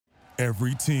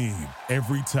Every team,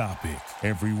 every topic,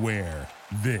 everywhere.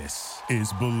 This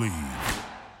is Believe.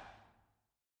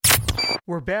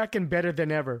 We're back and better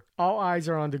than ever. All eyes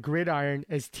are on the gridiron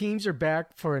as teams are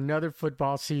back for another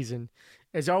football season.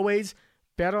 As always,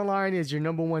 BetOnline is your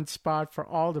number one spot for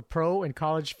all the pro and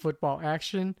college football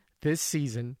action this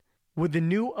season. With the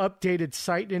new updated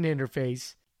site and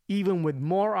interface, even with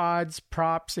more odds,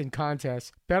 props, and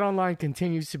contests, BetOnline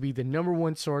continues to be the number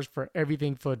one source for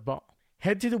everything football.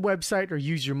 Head to the website or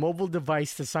use your mobile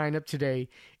device to sign up today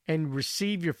and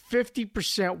receive your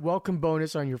 50% welcome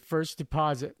bonus on your first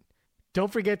deposit.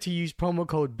 Don't forget to use promo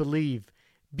code BELIEVE,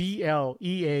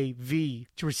 BLEAV,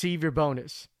 to receive your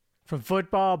bonus. From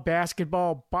football,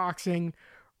 basketball, boxing,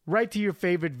 right to your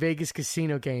favorite Vegas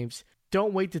casino games,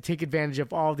 don't wait to take advantage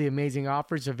of all the amazing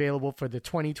offers available for the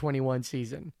 2021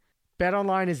 season.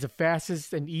 BetOnline is the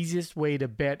fastest and easiest way to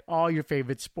bet all your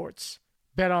favorite sports.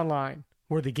 BetOnline,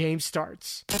 where the game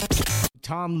starts.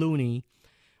 Tom Looney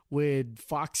with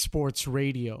Fox Sports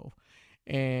Radio,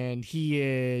 and he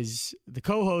is the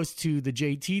co-host to the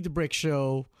JT the Brick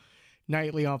Show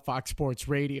nightly on Fox Sports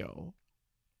Radio.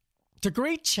 It's a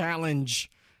great challenge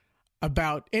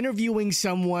about interviewing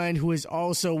someone who is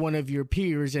also one of your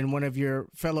peers and one of your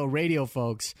fellow radio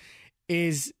folks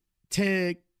is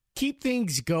to keep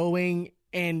things going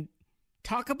and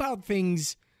talk about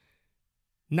things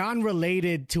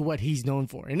non-related to what he's known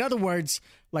for. In other words,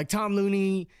 like Tom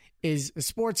Looney is a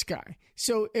sports guy.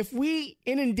 So if we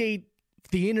inundate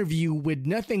the interview with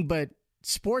nothing but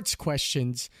sports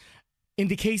questions, in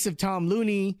the case of Tom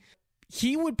Looney,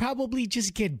 he would probably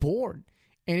just get bored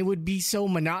and it would be so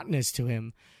monotonous to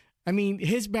him. I mean,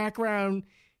 his background,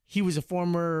 he was a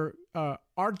former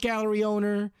art gallery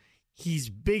owner. He's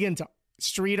big into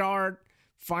street art,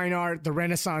 fine art. The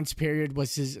Renaissance period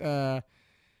was his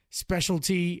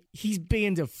specialty. He's big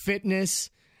into fitness.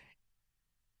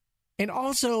 And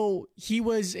also, he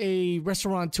was a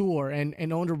restaurateur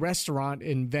and owned a restaurant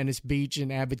in Venice Beach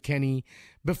and Abbot Kinney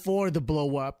before the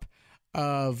blow up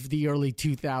of the early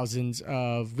 2000s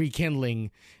of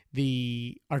rekindling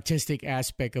the artistic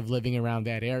aspect of living around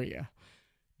that area.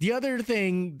 The other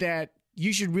thing that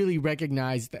you should really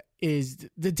recognize is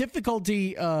the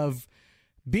difficulty of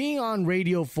being on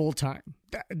radio full time.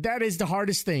 That is the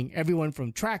hardest thing. Everyone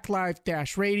from Track Life,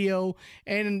 Dash Radio,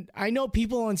 and I know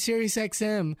people on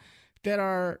SiriusXM that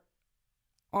are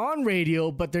on radio,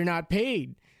 but they're not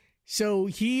paid. So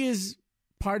he is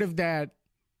part of that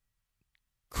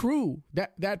crew,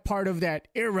 that part of that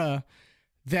era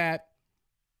that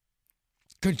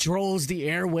controls the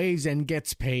airwaves and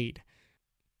gets paid.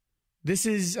 This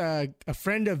is a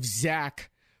friend of Zach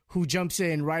who jumps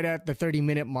in right at the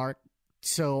 30-minute mark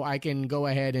so I can go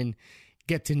ahead and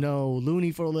get to know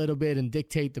Looney for a little bit and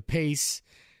dictate the pace.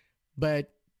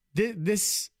 But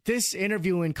this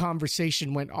interview and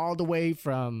conversation went all the way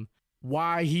from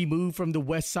why he moved from the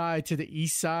west side to the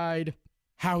east side,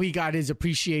 how he got his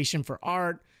appreciation for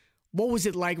art, what was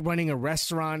it like running a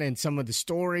restaurant and some of the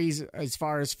stories as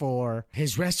far as for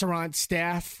his restaurant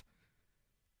staff.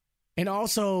 And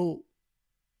also,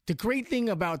 the great thing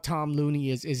about Tom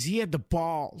Looney is he had the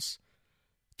balls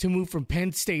to move from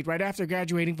Penn State, right after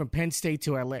graduating from Penn State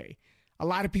to LA. A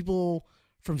lot of people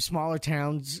from smaller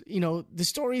towns, you know, the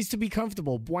story is to be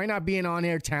comfortable. Why not be an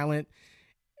on-air talent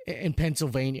in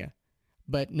Pennsylvania?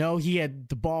 But no, he had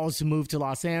the balls to move to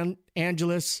Los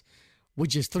Angeles with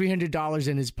just $300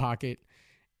 in his pocket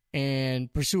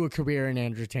and pursue a career in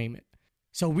entertainment.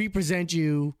 So we present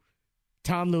you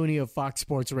Tom Looney of Fox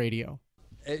Sports Radio.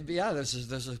 Yeah,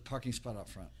 there's a parking spot up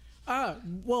front.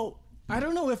 Well, I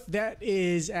don't know if that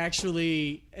is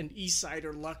actually an East Side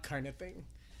or luck kind of thing.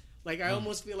 Like, I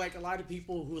almost feel like a lot of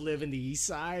people who live in the East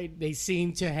Side, they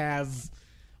seem to have,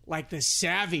 like, the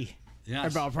savvy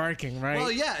about parking, right?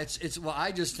 Well, yeah, well,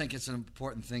 I just think it's an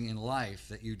important thing in life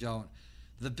that you don't.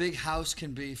 The big house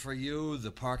can be for you.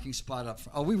 The parking spot up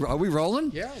front. Are we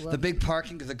rolling? Yeah. Well,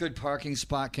 the good parking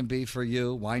spot can be for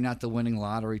you. Why not the winning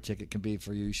lottery ticket can be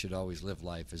for you? You should always live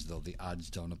life as though the odds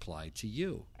don't apply to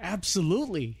you.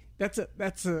 Absolutely. That's a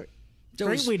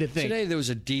great way to think. Today there was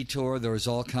a detour. There was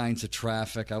all kinds of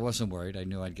traffic. I wasn't worried. I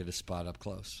knew I'd get a spot up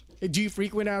close. Do you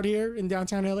frequent out here in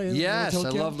downtown LA? Yes, I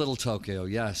love Little Tokyo,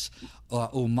 yes.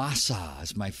 Umasa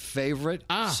is my favorite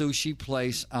sushi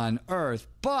place on earth.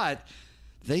 But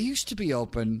they used to be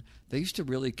open. They used to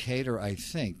really cater, I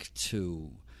think, to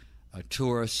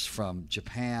tourists from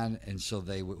Japan, and so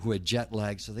who had jet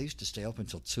lag. So they used to stay open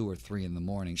until 2 or 3 in the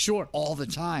morning. Sure. All the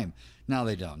time. Now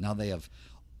they don't. Now they have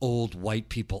old white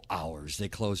people hours. They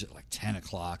close at like 10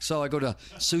 o'clock. So I go to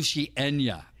Sushi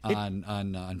Enya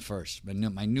on First,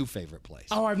 my new favorite place.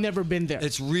 Oh, I've never been there.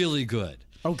 It's really good.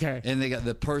 Okay. And they got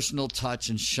the personal touch,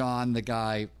 and Sean, the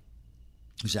guy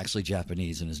who's actually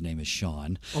Japanese, and his name is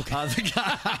Sean. Okay.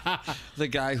 The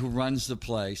guy who runs the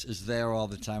place is there all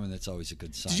the time, and that's always a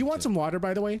good sign. Did you want some water,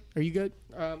 by the way? Are you good?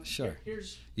 Sure.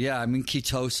 Here's... Yeah, I'm in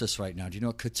ketosis right now. Do you know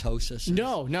what ketosis is?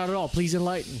 No, not at all. Please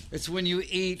enlighten. It's when you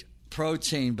eat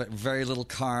protein but very little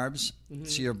carbs,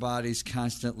 so your body's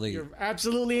constantly... You're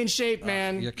absolutely in shape,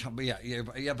 man.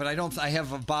 But I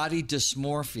have a body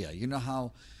dysmorphia. You know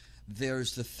how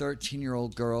there's the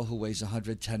 13-year-old girl who weighs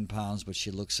 110 pounds, but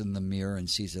she looks in the mirror and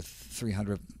sees a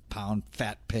 300-pound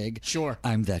fat pig? Sure.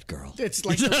 I'm that girl. It's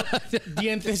like the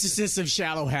antithesis of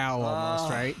Shallow Hal almost,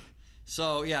 right?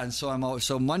 So, yeah, and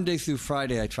so Monday through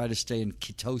Friday I try to stay in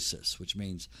ketosis, which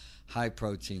means high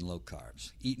protein, low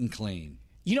carbs, eating clean.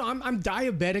 You know, I'm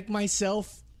diabetic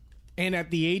myself, and at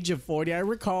the age of 40, I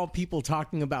recall people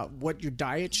talking about what your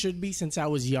diet should be since I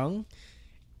was young.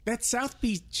 That South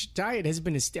Beach diet has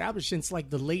been established since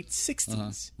like the late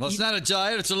 60s. Well, it's not a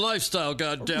diet; it's a lifestyle.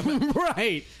 Goddammit.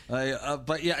 Right.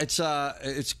 But yeah,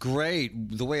 it's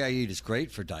great. The way I eat is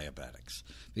great for diabetics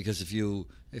because if you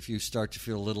start to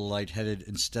feel a little lightheaded,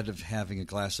 instead of having a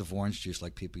glass of orange juice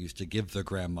like people used to give their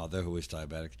grandmother who was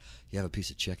diabetic, you have a piece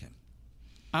of chicken.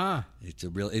 It's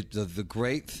the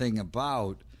great thing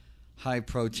about high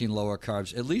protein, lower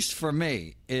carbs, at least for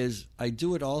me, is I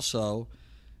do it also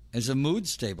as a mood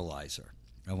stabilizer.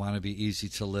 I want to be easy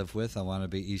to live with. I want to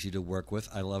be easy to work with.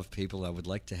 I love people. I would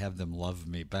like to have them love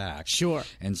me back. Sure.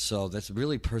 And so that's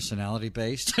really personality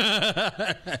based.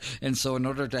 And so in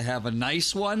order to have a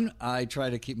nice one, I try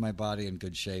to keep my body in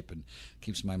good shape and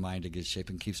keeps my mind in good shape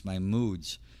and keeps my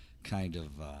moods kind of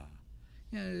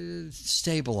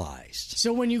stabilized.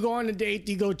 So when you go on a date,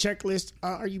 do you go checklist?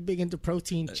 Are you big into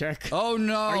protein? Check. Oh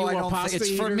no, Are you I a don't pasta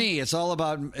think it's for eater? me. It's all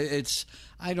about it's.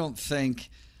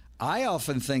 I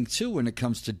often think too when it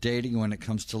comes to dating, when it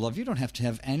comes to love, you don't have to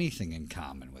have anything in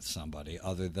common with somebody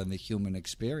other than the human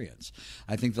experience.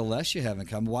 I think the less you have in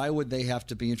common, why would they have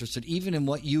to be interested even in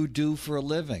what you do for a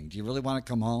living? Do you really want to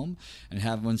come home and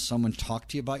have someone talk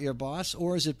to you about your boss,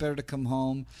 or is it better to come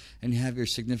home and have your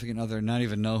significant other not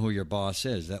even know who your boss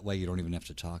is? That way you don't even have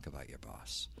to talk about your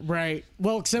boss. Right.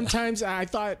 Well, sometimes I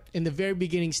thought in the very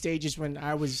beginning stages when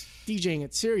I was DJing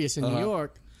at Sirius in New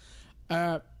York,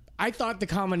 I thought the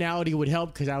commonality would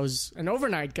help because I was an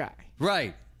overnight guy.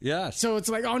 Right. Yes. So it's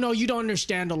like, oh no, you don't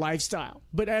understand the lifestyle.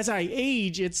 But as I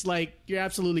age, it's like, you're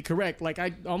absolutely correct. Like,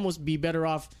 I'd almost be better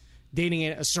off dating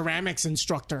a ceramics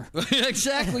instructor.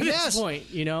 Exactly, at yes. this point,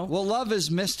 you know? Well, love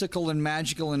is mystical and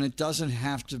magical, and it doesn't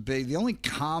have to be. The only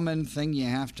common thing you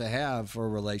have to have for a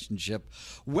relationship,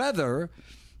 whether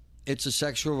it's a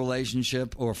sexual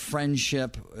relationship or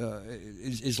friendship,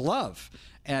 is love.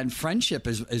 And friendship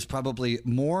is probably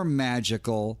more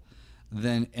magical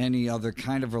than any other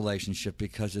kind of relationship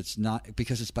because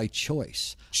it's by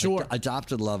choice. Sure.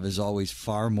 Adopted love is always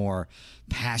far more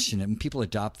passionate. When people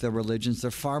adopt their religions,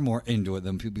 they're far more into it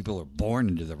than people who are born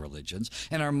into their religions.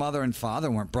 And our mother and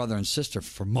father weren't brother and sister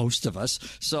for most of us,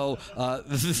 so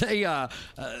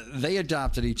they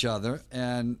adopted each other.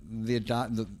 And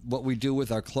what we do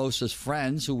with our closest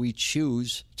friends, who we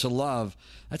choose to love,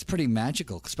 that's pretty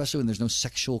magical, especially when there's no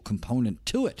sexual component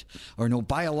to it or no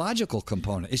biological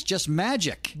component. It's just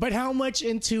magic. But how much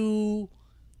into...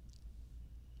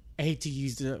 I hate to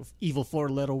use the evil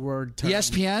four-letter word term.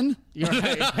 ESPN? You're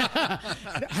right.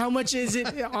 How much is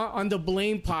it on the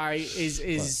blame pie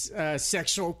is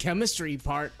sexual chemistry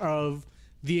part of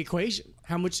the equation?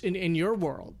 How much in your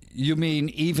world? You mean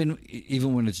even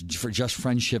when it's for just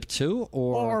friendship too?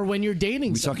 Or when you're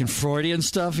dating we someone? Talking Freudian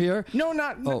stuff here? No,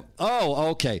 not... Oh,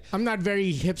 okay. I'm not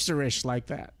very hipsterish like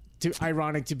that.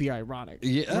 Ironic to be ironic.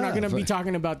 Yeah, we're not going to be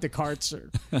talking about Descartes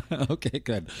or okay,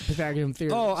 good. Pythagorean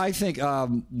theory. Oh, I think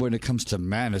when it comes to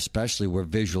men, especially, we're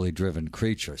visually driven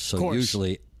creatures. So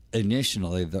usually,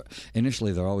 initially,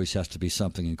 there always has to be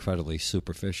something incredibly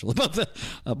superficial about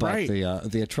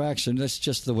the attraction. That's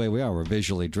just the way we are. We're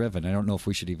visually driven. I don't know if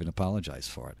we should even apologize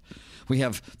for it. We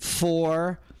have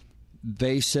 4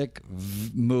 basic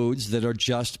moods that are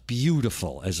just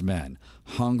beautiful as men: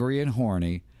 hungry and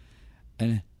horny,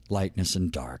 and lightness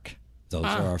and dark. Those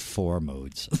are our 4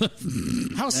 moods.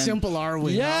 How simple are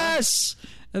we? Yes. Huh?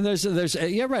 And there's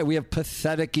yeah, right. We have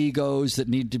pathetic egos that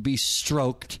need to be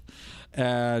stroked.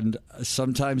 And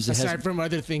sometimes aside from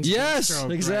other things. Yes,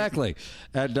 stroke, exactly.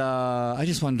 Right? And I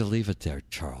just wanted to leave it there,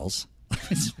 Charles.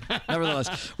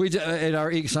 Nevertheless, we do, in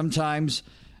our sometimes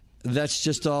that's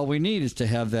just all we need is to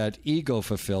have that ego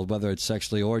fulfilled, whether it's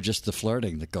sexually or just the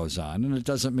flirting that goes on. And it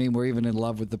doesn't mean we're even in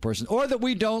love with the person or that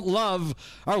we don't love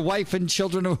our wife and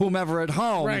children or whomever at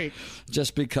home. Right.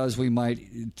 Just because we might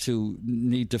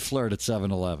need to flirt at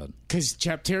 7-Eleven. Because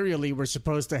chapterially, we're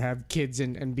supposed to have kids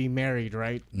and be married,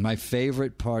 right? My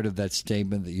favorite part of that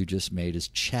statement that you just made is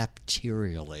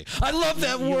chapterially. I love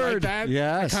that word. Like that?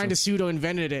 Yes. I kind of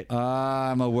pseudo-invented it.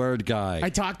 I'm a word guy. I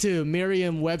talked to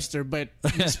Merriam-Webster, but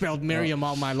spelled Merriam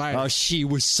all my life. Oh, she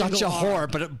was such a whore,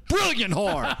 but a brilliant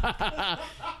whore.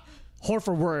 Whore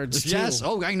for words, too. Yes.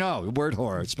 Oh, I know. Word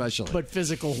whore, especially. But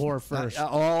physical whore first.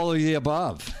 All of the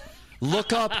above.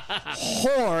 Look up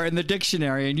whore in the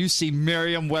dictionary and you see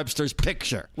Merriam-Webster's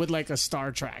picture. With like a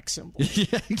Star Trek symbol.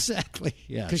 Yeah, exactly.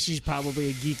 Yeah. Because she's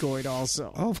probably a geekoid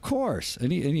also. Oh, of course.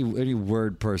 Any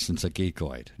word person's a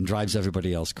geekoid and drives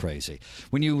everybody else crazy.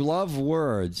 When you love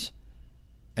words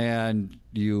and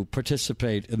you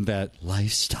participate in that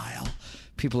lifestyle,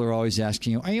 people are always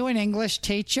asking you, are you an English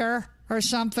teacher or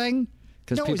something?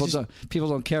 Because people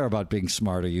don't care about being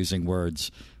smart or using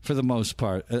words for the most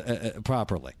part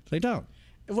properly. They don't.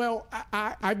 Well,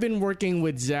 I've been working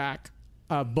with Zach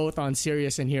both on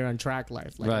Sirius and here on Track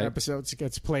Life. Like right. Episodes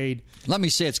gets played. Let me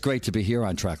say it's great to be here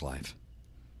on Track Life.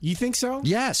 You think so?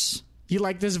 Yes. You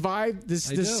like this vibe?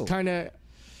 This kind of...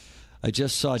 I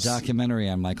just saw a documentary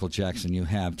on Michael Jackson. You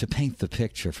have, to paint the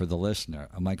picture for the listener,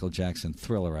 a Michael Jackson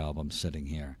Thriller album sitting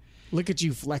here. Look at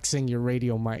you flexing your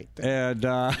radio mic.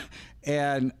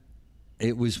 And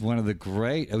it was one of the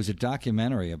great. It was a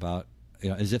documentary about,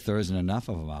 as if there isn't enough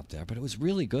of them out there, but it was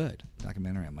really good.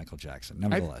 Documentary on Michael Jackson.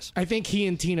 Nevertheless, I think he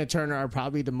and Tina Turner are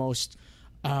probably the most.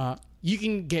 You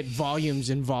can get volumes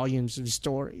and volumes of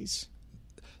stories.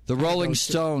 The Rolling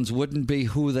Stones wouldn't be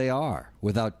who they are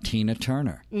without Tina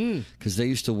Turner, because they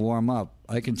used to warm up.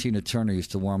 Ike and Tina Turner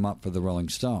used to warm up for the Rolling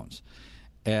Stones,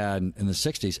 and in the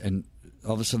 '60s, and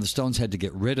all of a sudden the Stones had to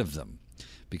get rid of them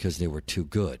because they were too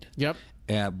good. Yep.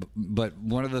 But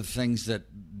one of the things that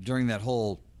during that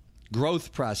whole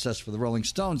growth process for the Rolling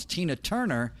Stones, Tina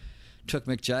Turner took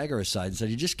Mick Jagger aside and said,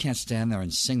 you just can't stand there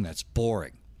and sing. That's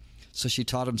boring. So she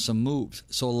taught him some moves.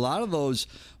 So a lot of those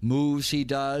moves he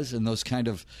does and those kind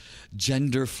of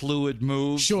gender fluid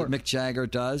moves that Mick Jagger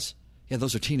does, yeah,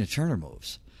 those are Tina Turner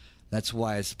moves. That's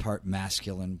why it's part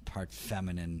masculine, part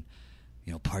feminine,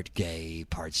 part gay,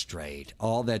 part straight.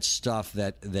 All that stuff,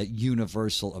 that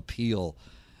universal appeal,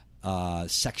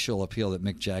 sexual appeal that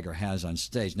Mick Jagger has on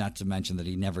stage, not to mention that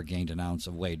he never gained an ounce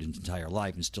of weight in his entire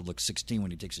life and still looks 16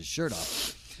 when he takes his shirt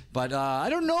off. But I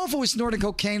don't know if it was snorting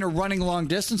cocaine or running long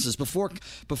distances. Before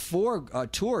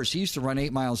tours, he used to run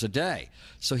 8 miles a day.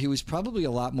 So he was probably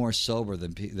a lot more sober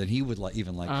than he would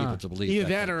even like people to believe. Either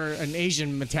that or an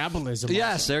Asian metabolism.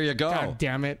 Yes, also. there you go. God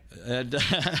damn it.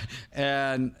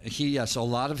 And so a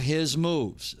lot of his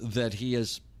moves that he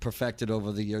has perfected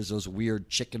over the years, those weird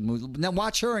chicken moves. Now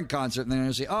watch her in concert and then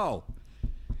you'll say, oh,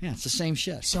 yeah, it's the same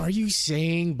shit. So are you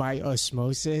saying by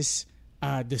osmosis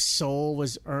the soul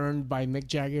was earned by Mick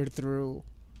Jagger through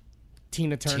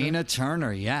Tina Turner? Tina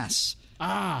Turner, yes.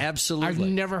 Absolutely. I've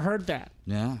never heard that.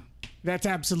 Yeah. That's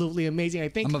absolutely amazing. I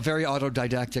think I'm a very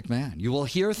autodidactic man. You will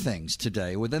hear things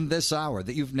today within this hour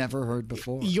that you've never heard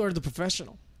before. You're the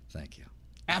professional. Thank you.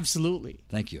 Absolutely.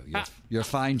 Thank you. You're a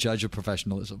fine judge of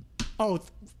professionalism.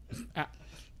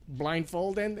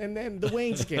 Blindfold and then the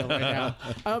weighing scale right now.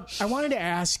 I wanted to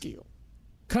ask you,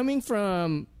 coming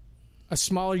from a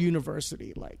smaller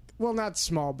university, not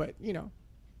small, but,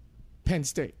 Penn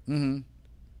State. Mm-hmm.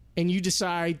 And you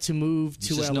decide to move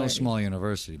to LA. There's no small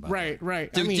university.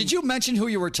 Right. Did you mention who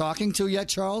you were talking to yet,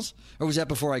 Charles? Or was that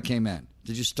before I came in?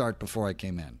 Did you start before I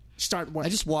came in? Start what? I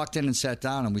just walked in and sat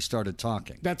down and we started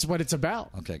talking. That's what it's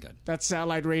about. Okay, good. That's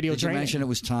satellite radio training. Did you mention it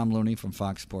was Tom Looney from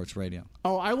Fox Sports Radio?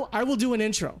 Oh, I will do an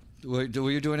intro.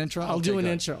 Will you do an intro? I'll do an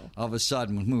intro. All of a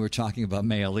sudden, when we were talking about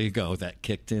male ego, that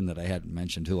kicked in that I hadn't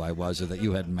mentioned who I was or that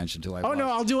you hadn't mentioned who I was. Oh, no,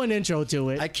 I'll do an intro to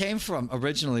it. I came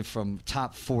originally from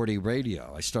Top 40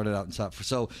 Radio. I started out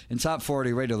in Top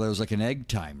 40 Radio, there was like an egg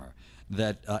timer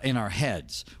that in our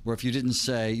heads, where if you didn't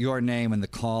say your name and the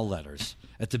call letters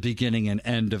at the beginning and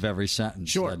end of every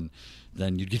sentence,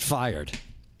 then you'd get fired.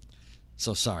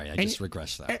 So sorry, I just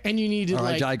regressed that. And you needed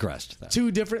I digressed. That.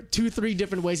 3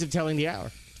 different ways of telling the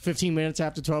hour. 15 minutes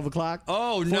after 12 o'clock.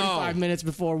 Oh, no. 45 minutes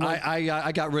before 1.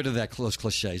 I got rid of those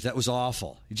cliches. That was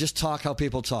awful. You just talk how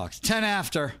people talk. 10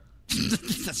 after.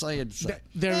 That's all you had to say.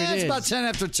 It is. It's about 10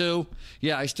 after 2.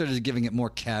 Yeah, I started giving it more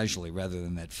casually rather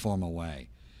than that formal way.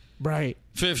 Right.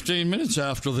 15 minutes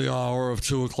after the hour of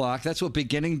 2 o'clock. That's what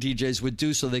beginning DJs would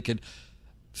do so they could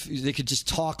just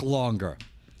talk longer.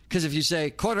 Because if you say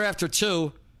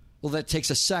 2:15, well, that takes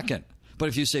a second. But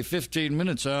if you say 15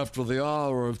 minutes after the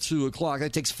hour of 2 o'clock,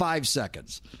 it takes 5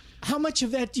 seconds. How much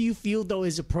of that do you feel, though,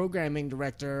 as a programming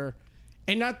director,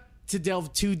 and not to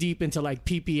delve too deep into like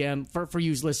PPM, for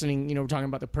you listening, we're talking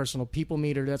about the personal people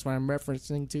meter, that's what I'm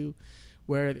referencing to,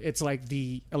 where it's like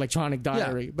the electronic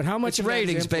diary. Yeah. But how much it's of that is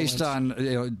ratings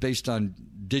influence? based on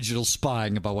digital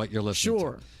spying about what you're listening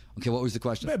Sure. to. Okay, what was the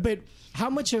question? But how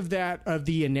much of that, of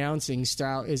the announcing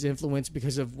style, is influenced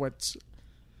because of what's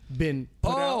been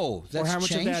put out? That's how much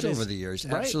changed of that over is, the years.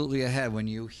 right? Absolutely ahead. When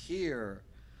you hear,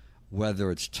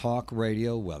 whether it's talk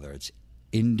radio, whether it's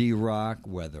indie rock,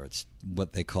 whether it's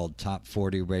what they called top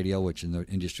 40 radio, which in the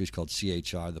industry is called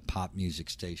CHR, the pop music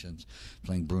stations,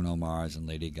 playing Bruno Mars and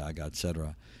Lady Gaga,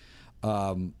 etc.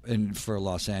 And for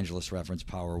Los Angeles reference,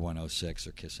 Power 106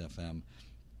 or Kiss FM.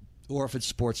 Or if it's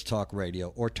sports talk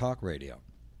radio or talk radio,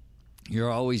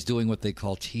 you're always doing what they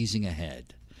call teasing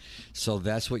ahead. So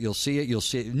that's what you'll see. You'll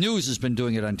see it. News has been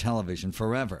doing it on television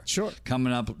forever. Sure.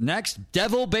 Coming up next,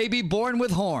 Devil Baby Born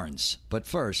with Horns. But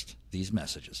first, these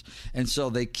messages. And so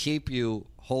they keep you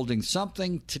holding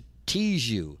something to tease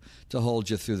you, to hold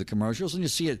you through the commercials. And you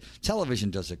see it.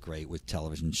 Television does it great with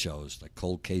television shows like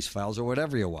Cold Case Files or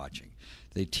whatever you're watching.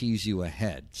 They tease you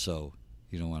ahead, so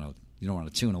you don't want to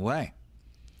tune away.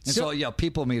 And so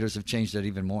people meters have changed that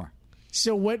even more.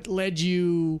 So what led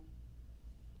you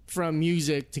from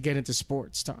music to get into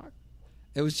sports talk?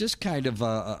 It was just kind of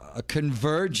a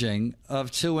converging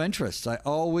of two interests. I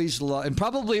always loved, and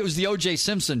probably it was the O.J.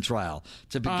 Simpson trial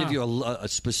to give you a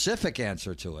specific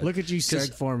answer to it. Look at you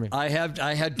seg for me. I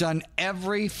had done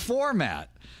every format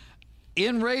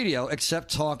in radio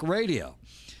except talk radio.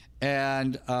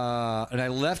 And I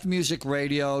left music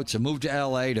radio to move to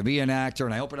L.A. to be an actor,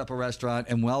 and I opened up a restaurant.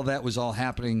 And while that was all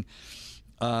happening,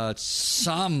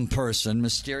 some person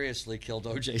mysteriously killed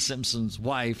O.J. Simpson's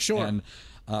wife and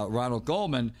Ronald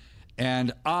Goldman,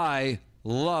 and I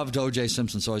loved O.J.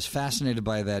 Simpson, so I was fascinated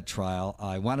by that trial.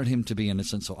 I wanted him to be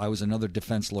innocent, so I was another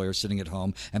defense lawyer sitting at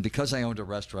home, and because I owned a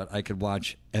restaurant, I could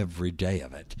watch every day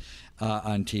of it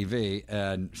on TV,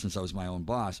 and since I was my own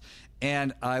boss.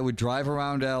 And I would drive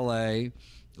around L.A.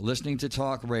 listening to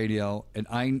talk radio, and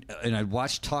I'd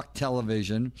watch talk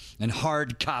television and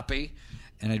hard copy,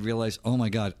 and I'd realize, oh my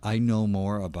God, I know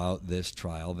more about this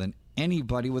trial than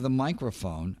anybody with a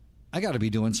microphone. I got to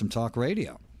be doing some talk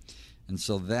radio. And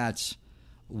so that's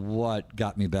what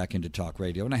got me back into talk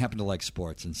radio. And I happen to like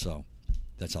sports, and so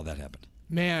that's how that happened.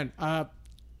 Man,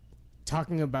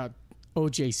 talking about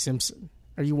O.J. Simpson,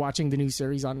 are you watching the new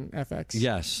series on FX?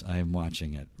 Yes, I am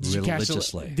watching it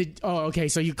religiously. Okay,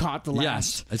 so you caught the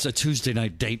last. Yes, it's a Tuesday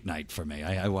night date night for me.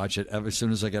 I watch it as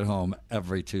soon as I get home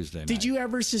every Tuesday night. Did you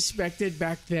ever suspected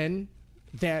back then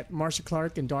that Marcia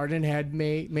Clark and Darden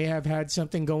may have had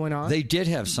something going on? They did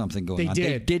have something going on.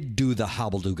 They did do the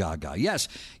Hobble Gaga. Yes.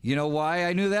 You know why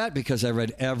I knew that? Because I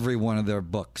read every one of their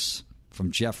books,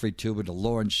 from Jeffrey Tuba to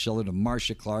Lawrence Schiller to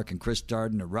Marcia Clark and Chris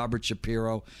Darden to Robert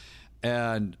Shapiro.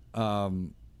 And,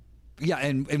 and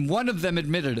one of them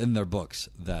admitted in their books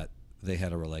that they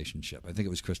had a relationship. I think it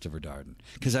was Christopher Darden,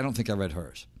 because I don't think I read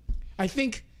hers. I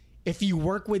think if you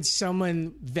work with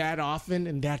someone that often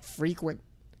and that frequent,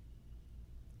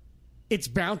 it's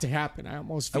bound to happen. I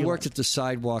almost feel I worked at the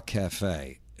Sidewalk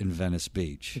Cafe in Venice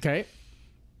Beach. Okay.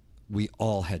 We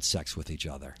all had sex with each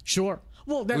other. Sure.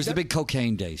 Well, it was the big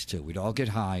cocaine days, too. We'd all get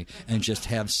high and just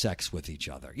have sex with each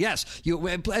other. Yes,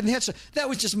 that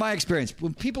was just my experience.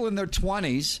 When people in their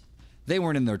 20s, they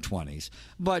weren't in their 20s,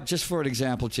 but just for an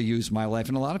example, to use my life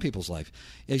and a lot of people's life,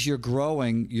 as you're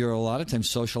growing, you're a lot of times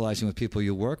socializing with people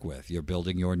you work with. You're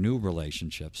building your new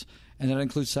relationships, and that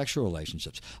includes sexual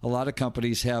relationships. A lot of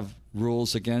companies have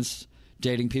rules against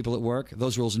dating people at work.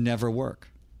 Those rules never work.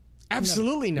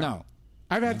 Absolutely not. No.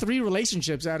 I've had 3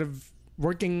 relationships out of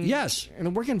working in a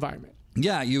work environment.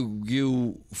 Yeah,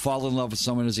 you fall in love with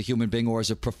someone as a human being or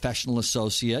as a professional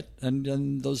associate,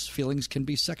 and those feelings can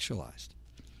be sexualized.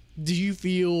 Do you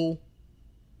feel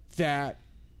that?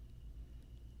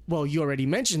 Well, you already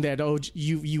mentioned that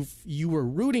you were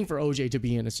rooting for OJ to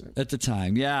be innocent at the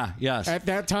time. Yeah, yes. At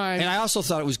that time, and I also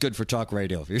thought it was good for talk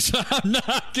radio. So I'm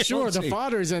not guilty. Sure, the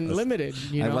fodder's unlimited.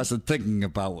 I wasn't thinking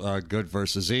about good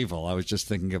versus evil. I was just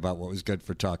thinking about what was good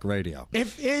for talk radio.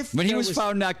 When he was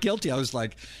found not guilty, I was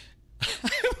like,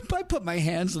 I put my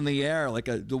hands in the air like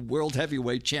the world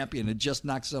heavyweight champion had just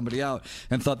knocked somebody out,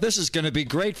 and thought this is going to be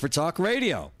great for talk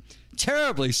radio.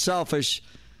 Terribly selfish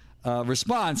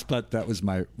response, but that was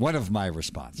one of my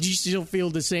responses. Do you still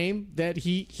feel the same, that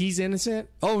he's innocent?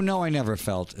 Oh no, I never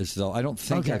felt as though. I don't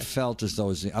think I felt as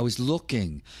though I was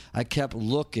looking. I kept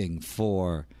looking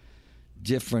for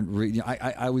different.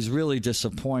 I was really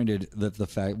disappointed that the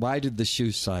fact. Why did the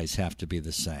shoe size have to be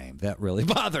the same? That really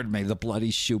bothered me. The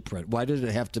bloody shoe print. Why did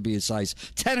it have to be a size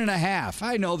 10.5?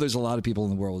 I know there's a lot of people in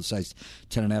the world with size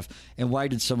 10.5. And why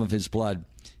did some of his blood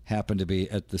happen to be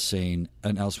at the scene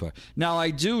and elsewhere? Now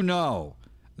I do know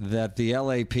that the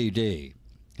LAPD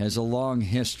has a long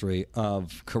history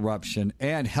of corruption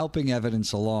and helping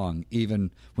evidence along,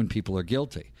 even when people are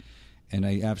guilty. And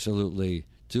I absolutely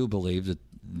do believe that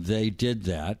they did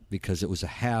that because it was a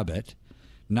habit,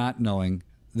 not knowing.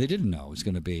 They didn't know it was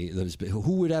going to be that.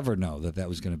 Who would ever know that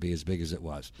was going to be as big as it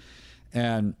was?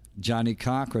 And Johnny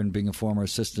Cochran, being a former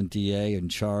assistant DA in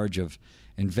charge of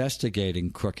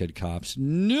investigating crooked cops,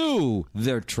 knew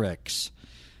their tricks.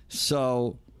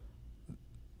 So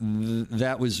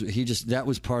that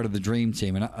was part of the dream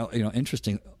team. And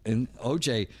interestingly,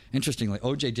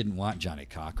 OJ didn't want Johnny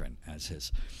Cochran as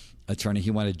his attorney.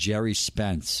 He wanted Jerry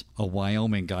Spence, a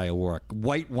Wyoming guy who wore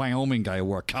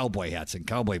cowboy hats and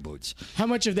cowboy boots. How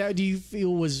much of that do you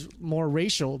feel was more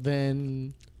racial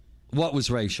than? What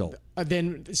was racial?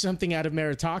 Than something out of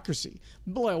meritocracy.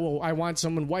 Well, I want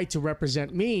someone white to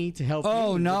represent me to help.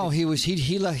 Oh no, he was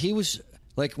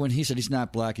like when he said he's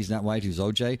not black, he's not white, he was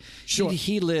OJ. Sure,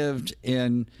 he lived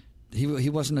in. He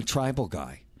wasn't a tribal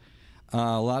guy.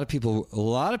 A lot of people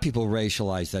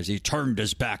racialize that. He turned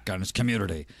his back on his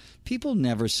community. People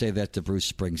never say that to Bruce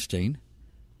Springsteen.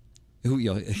 Did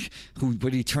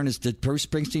Bruce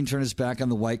Springsteen turn his back on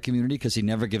the white community because he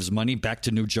never gives money back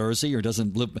to New Jersey or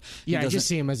doesn't live? Yeah, I just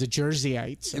see him as a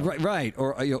Jerseyite. So. Right.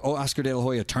 Or Oscar De La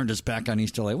Hoya turned his back on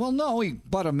East LA. Well, no, he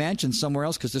bought a mansion somewhere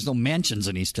else because there's no mansions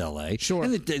in East LA. Sure.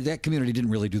 And that community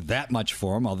didn't really do that much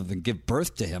for him other than give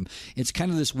birth to him. It's kind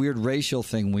of this weird racial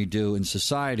thing we do in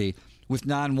society with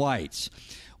non-whites.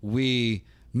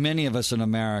 Many of us in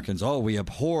Americans, we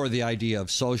abhor the idea of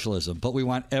socialism, but we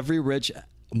want every rich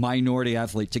minority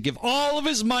athlete to give all of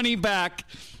his money back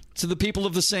to the people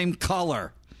of the same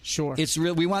color. Sure. It's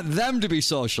real. We want them to be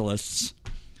socialists.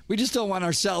 We just don't want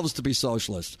ourselves to be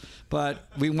socialists. But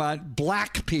we want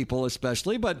black people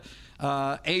especially, but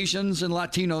Asians and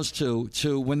Latinos too,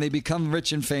 to when they become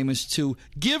rich and famous, to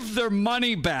give their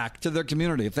money back to their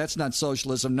community. If that's not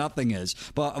socialism, nothing is.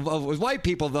 But with white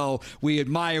people, though, we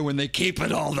admire when they keep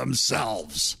it all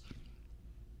themselves.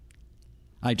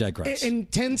 I digress.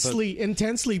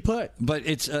 Intensely put. But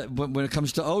it's when it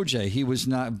comes to OJ, he was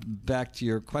not. Back to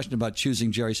your question about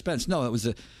choosing Jerry Spence. No,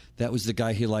 that was the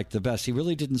guy he liked the best. He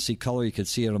really didn't see color. You could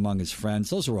see it among his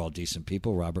friends. Those were all decent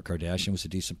people. Robert Kardashian was a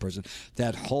decent person.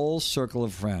 That whole circle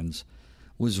of friends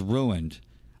was ruined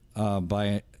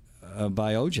by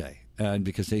OJ, and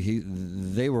because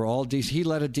they were all decent. He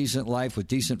led a decent life with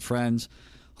decent friends.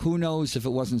 Who knows if it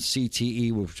wasn't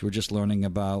CTE, which we're just learning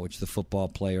about, which the football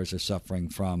players are suffering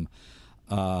from,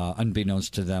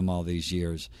 unbeknownst to them all these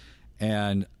years.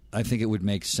 And I think it would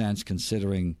make sense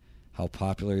considering how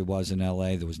popular he was in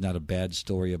L.A. There was not a bad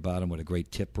story about him, what a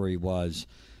great tipper he was.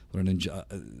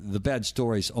 The bad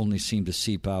stories only seem to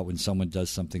seep out when someone does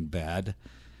something bad.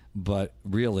 But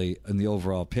really, in the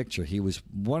overall picture, he was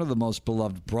one of the most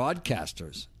beloved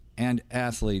broadcasters and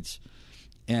athletes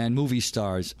and movie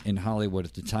stars in Hollywood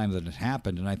at the time that it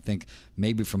happened. And I think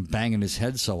maybe from banging his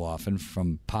head so often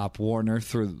from Pop Warner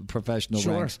through professional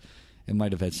ranks, it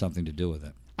might have had something to do with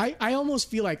it. I almost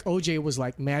feel like OJ was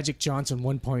like Magic Johnson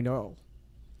 1.0.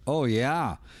 Oh,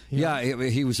 yeah. Yeah,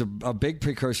 he was a big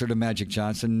precursor to Magic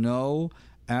Johnson. No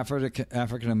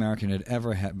African-American had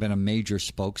ever been a major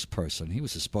spokesperson. He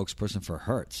was a spokesperson for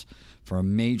Hertz, for a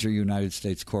major United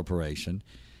States corporation.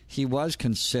 He was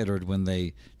considered, when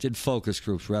they did focus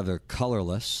groups, rather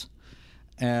colorless.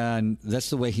 And that's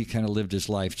the way he kind of lived his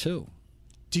life, too.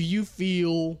 Do you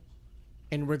feel,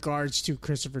 in regards to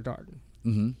Christopher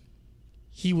Darden,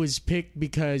 he was picked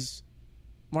because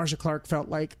Marcia Clark felt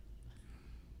like,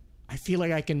 I feel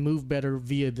like I can move better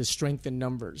via the strength in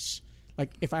numbers.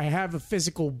 Like, if I have a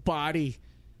physical body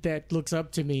that looks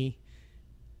up to me,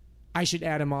 I should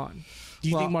add him on. Do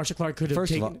you think Marcia Clark could have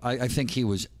taken... First of all, I think he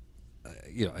was...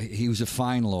 he was a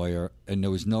fine lawyer, and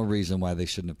there was no reason why they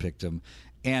shouldn't have picked him.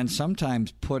 And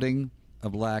sometimes putting a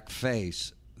black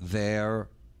face there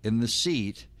in the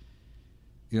seat,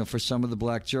 for some of the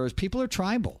black jurors, people are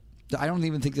tribal. I don't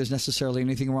even think there's necessarily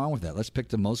anything wrong with that. Let's pick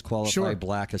the most qualified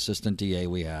black assistant DA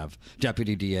we have,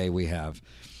 deputy DA we have,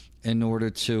 in order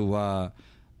to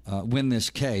win this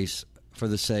case for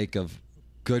the sake of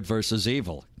good versus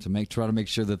evil, to try to make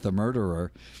sure that the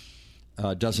murderer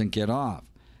doesn't get off.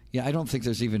 Yeah, I don't think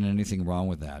there's even anything wrong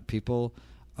with that. People,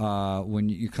 when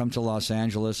you come to Los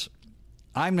Angeles,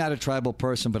 I'm not a tribal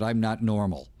person, but I'm not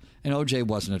normal. And OJ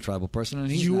wasn't a tribal person,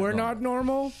 and he's You are not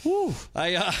normal? Whew.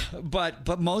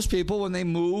 But most people, when they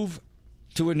move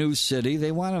to a new city,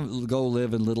 they want to go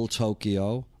live in Little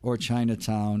Tokyo or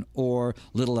Chinatown or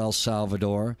Little El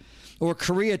Salvador or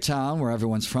Koreatown, where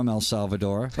everyone's from El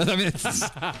Salvador. I mean,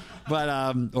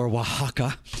 or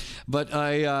Oaxaca. But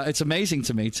it's amazing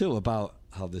to me too about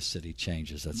how this city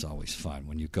changes. That's always fun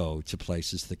when you go to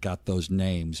places that got those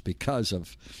names because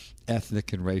of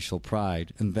ethnic and racial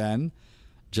pride, and then,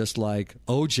 just like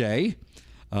OJ,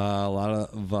 a lot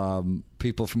of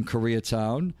people from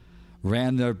Koreatown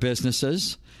ran their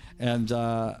businesses and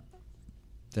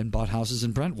then bought houses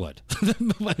in Brentwood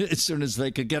as soon as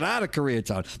they could get out of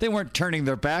Koreatown. They weren't turning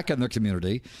their back on their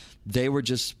community. They were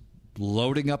just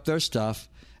loading up their stuff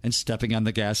and stepping on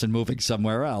the gas and moving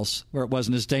somewhere else where it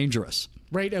wasn't as dangerous.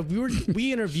 Right.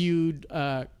 We interviewed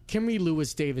Kimberly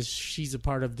Lewis Davis. She's a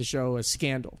part of the show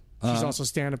Scandal. She's also a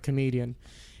stand-up comedian.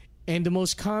 And the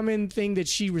most common thing that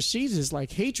she receives is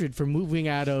like hatred for moving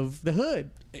out of the hood.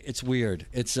 It's weird.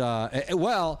 It's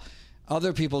well,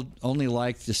 other people only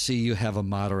like to see you have a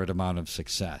moderate amount of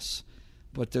success,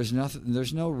 but there's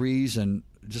no reason.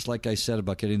 Just like I said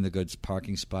about getting the good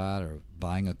parking spot or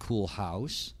buying a cool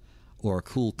house or a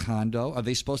cool condo, are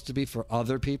they supposed to be for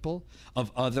other people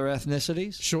of other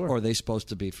ethnicities? Sure. Or are they supposed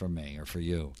to be for me or for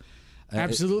you?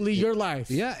 Absolutely, your life.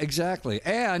 Yeah, exactly.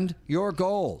 And your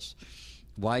goals.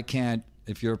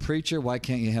 If you're a preacher, why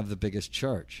can't you have the biggest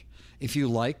church? If you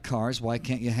like cars, why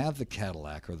can't you have the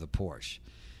Cadillac or the Porsche?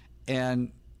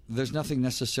 And there's nothing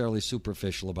necessarily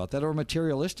superficial about that or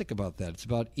materialistic about that. It's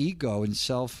about ego and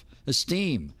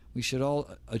self-esteem. We should all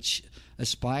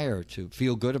aspire to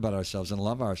feel good about ourselves and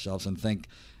love ourselves and think,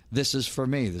 this is for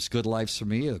me. This good life's for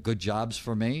me. A good job's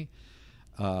for me.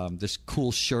 This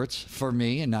cool shirt's for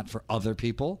me and not for other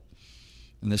people.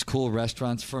 And this cool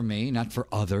restaurant's for me, not for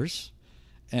others.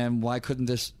 And why couldn't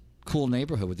this cool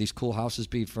neighborhood with these cool houses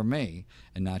be for me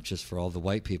and not just for all the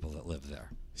white people that live there?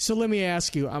 So let me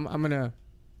ask you, I'm going to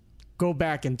go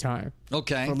back in time.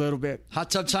 Okay. For a little bit.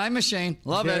 Hot Tub Time Machine.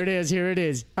 Love it. Here it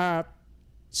is.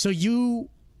 So you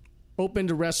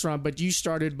opened a restaurant, but you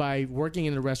started by working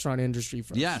in the restaurant industry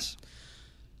first. Yes.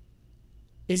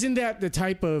 Isn't that the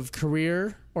type of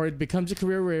career, or it becomes a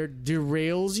career where it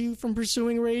derails you from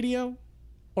pursuing radio?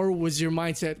 Or was your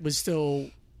mindset was still...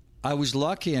 I was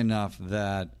lucky enough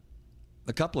that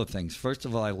a couple of things. First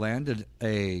of all, I landed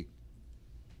a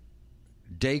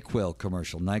Dayquil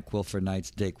commercial, NyQuil for nights,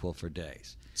 Dayquil for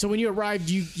days. So when you arrived,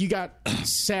 you got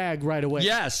SAG right away.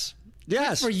 Yes.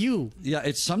 Good for you.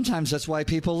 Yeah, sometimes that's why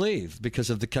people leave, because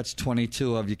of the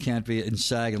catch-22 of you can't be in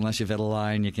SAG unless you've had a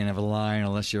line. You can't have a line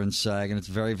unless you're in SAG, and it's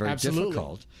very, very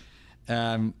difficult.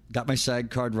 Got my SAG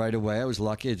card right away. I was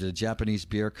lucky. I did a Japanese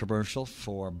beer commercial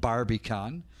for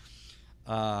Barbican.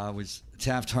 Was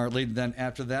Taft-Hartley. Then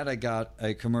after that, I got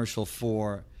a commercial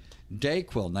for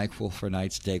Dayquil, NyQuil for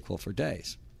nights, Dayquil for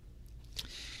days.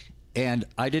 And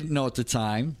I didn't know at the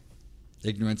time,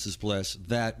 ignorance is bliss,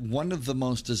 that one of the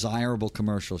most desirable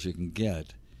commercials you can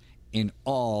get in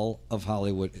all of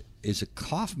Hollywood is a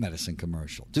cough medicine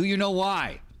commercial. Do you know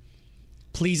why?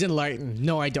 Please enlighten.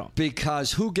 No, I don't.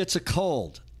 Because who gets a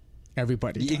cold?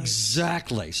 Everybody does.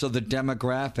 Exactly. So the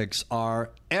demographics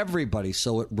are everybody.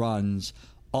 So it runs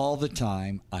all the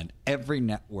time on every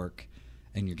network,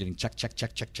 and you're getting check.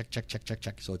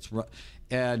 So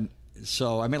and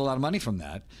so I made a lot of money from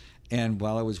that. And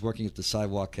while I was working at the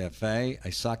Sidewalk Cafe, I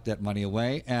socked that money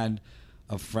away, and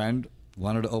a friend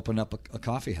wanted to open up a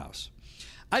coffee house.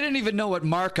 I didn't even know what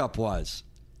markup was,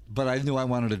 but I knew I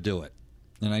wanted to do it.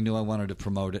 And I knew I wanted to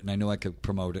promote it, and I knew I could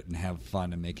promote it and have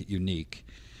fun and make it unique.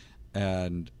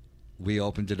 And we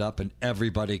opened it up, and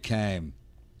everybody came.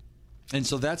 And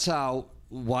so that's how...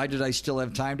 Why did I still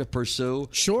have time to pursue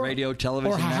radio,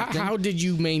 television, or acting? How did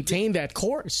you maintain that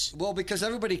course? Well, because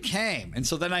everybody came. And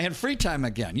so then I had free time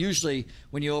again. Usually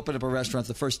when you open up a restaurant,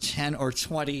 the first 10 or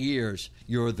 20 years,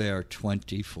 you're there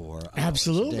 24 hours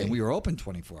Absolutely. a day. And we were open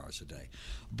 24 hours a day.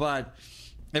 But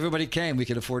everybody came. We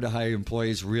could afford to hire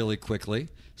employees really quickly,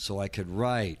 so I could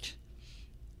write,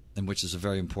 and which is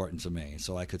very important to me.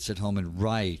 So I could sit home and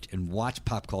write and watch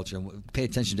pop culture and pay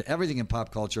attention to everything in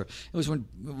pop culture. It was when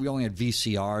we only had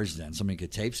VCRs then. Somebody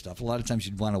could tape stuff. A lot of times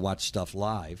you'd want to watch stuff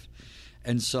live.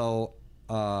 And so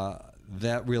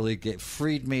that really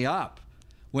freed me up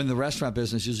when the restaurant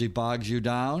business usually bogs you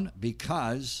down,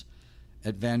 because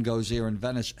at Van Gogh's Ear in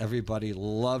Venice, everybody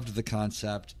loved the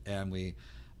concept, and we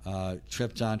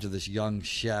tripped onto this young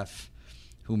chef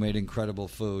who made incredible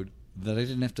food that I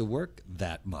didn't have to work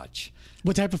that much.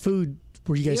 What type of food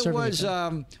were you guys serving?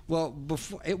 It was,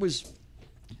 before it was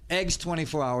Eggs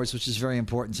 24 hours, which is very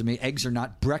important to me. Eggs are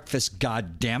not breakfast,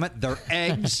 God damn it. They're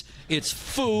eggs. It's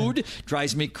food.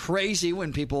 Drives me crazy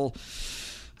when people,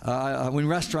 when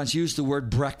restaurants use the word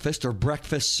breakfast or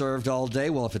breakfast served all day.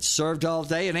 Well, if it's served all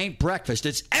day, it ain't breakfast.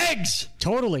 It's eggs.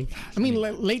 Totally. I mean,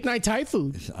 late night Thai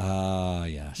food.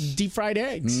 Yes. Deep fried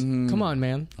eggs. Come on,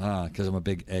 man. Because I'm a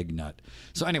big egg nut.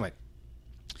 So anyway,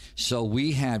 so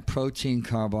we had protein,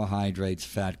 carbohydrates,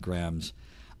 fat grams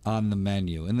on the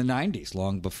menu in the 90s,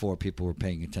 long before people were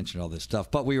paying attention to all this stuff.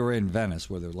 But we were in Venice,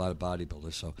 where there were a lot of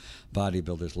bodybuilders, so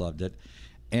bodybuilders loved it.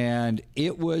 And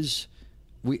it was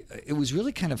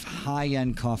really kind of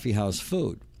high-end coffee house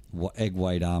food, egg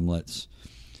white omelets,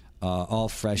 all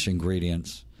fresh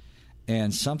ingredients,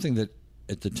 and something that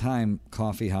at the time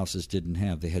coffee houses didn't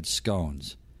have. They had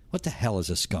scones. What the hell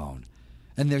is a scone?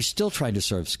 And they're still trying to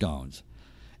serve scones.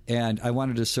 And I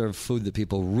wanted to serve food that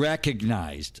people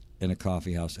recognized in a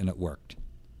coffee house, and it worked.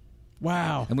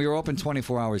 Wow. And we were open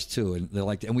 24 hours too,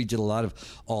 and we did a lot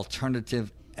of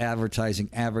alternative advertising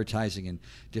in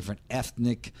different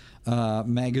ethnic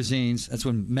magazines. That's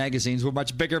when magazines were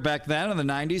much bigger back then in the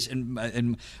 90s,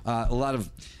 and a lot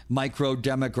of micro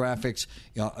demographics,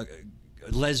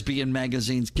 lesbian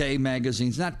magazines, gay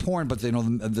magazines, not porn, but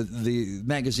the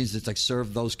magazines that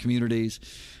serve those communities.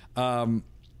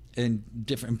 And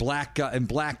different black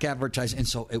advertising, and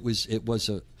so it was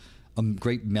a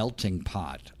great melting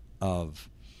pot of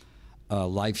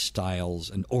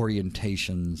lifestyles and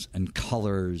orientations and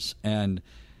colors, and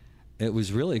it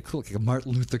was really cool, like a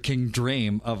Martin Luther King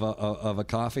dream of a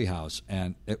coffee house,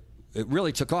 and it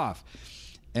really took off,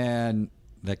 and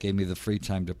that gave me the free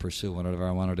time to pursue whatever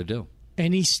I wanted to do.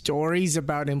 Any stories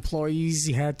about employees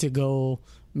you had to go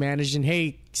manage and,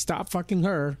 hey, stop fucking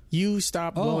her, you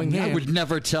stop blowing him? I would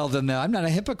never tell them that. I'm not a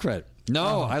hypocrite.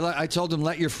 No, I told them,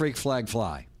 let your freak flag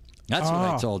fly. That's what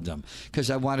I told them, because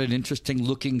I wanted interesting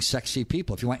looking sexy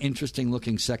people. If you want interesting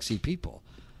looking sexy people,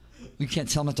 you can't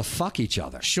tell them not to fuck each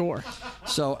other. Sure.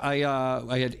 So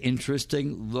I had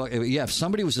interesting look. Yeah, if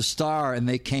somebody was a star and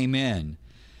they came in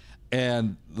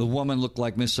and the woman looked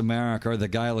like Miss America or the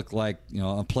guy looked like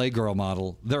a Playgirl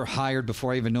model, they're hired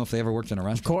before I even know if they ever worked in a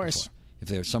restaurant. Of course. Before. If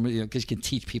there's somebody, because you can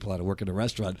teach people how to work in a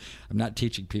restaurant. I'm not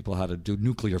teaching people how to do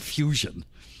nuclear fusion,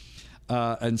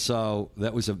 and so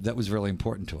that was really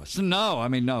important to us. No.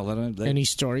 Any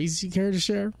stories you care to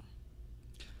share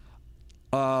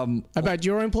about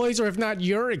your employees, or if not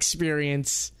your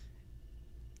experience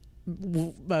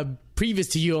previous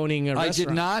to you owning a restaurant? I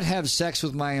did not have sex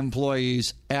with my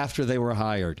employees after they were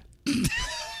hired.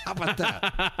 How about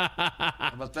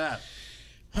that?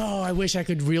 Oh, I wish I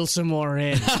could reel some more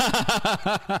in.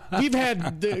 We've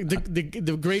had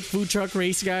the great food truck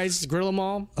race guys, Grill 'Em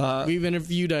All. We've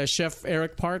interviewed Chef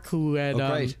Eric Park, who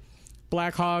had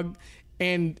Black Hog,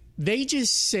 and they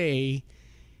just say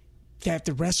that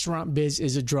the restaurant biz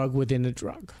is a drug within a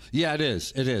drug. Yeah, it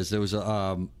is. It is. There was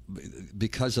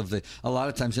because of a lot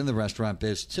of times in the restaurant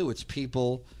biz too, it's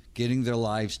people getting their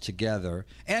lives together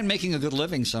and making a good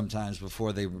living sometimes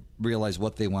before they realize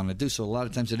what they want to do. So a lot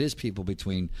of times it is people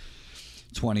between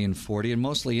 20 and 40 and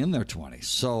mostly in their 20s.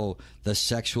 So the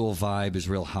sexual vibe is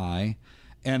real high.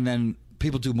 And then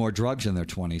people do more drugs in their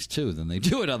 20s too than they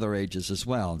do at other ages as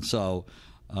well. And so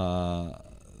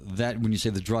that, when you say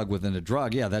the drug within a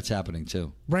drug, yeah, that's happening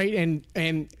too. Right.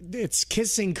 And its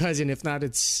kissing cousin, if not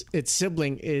its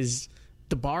sibling, is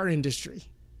the bar industry.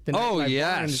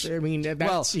 Yes. I mean,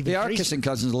 that's they are kissing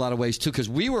cousins in a lot of ways too, because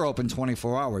we were open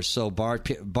 24 hours, so bar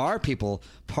people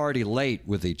party late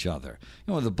with each other.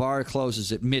 The bar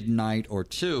closes at midnight or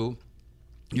 2.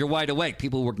 You're wide awake.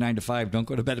 People who work 9 to 5 don't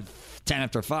go to bed at 10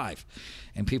 after 5,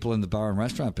 and people in the bar and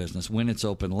restaurant business, when it's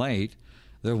open late,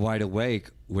 they're wide awake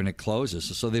when it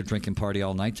closes, so they're drinking party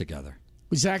all night together.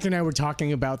 Zach and I were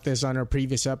talking about this on our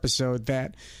previous episode,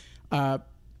 that a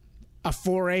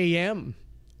 4 a.m.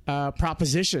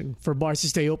 Proposition for bars to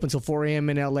stay open till 4 a.m.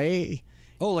 in L.A.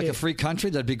 Oh, like a free country?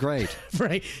 That'd be great.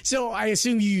 Right. So I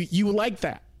assume you like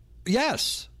that.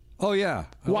 Yes. Oh, yeah.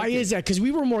 Why is that? Because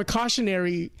we were more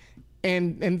cautionary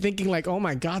and thinking like, oh,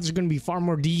 my God, there's going to be far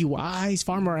more DUIs,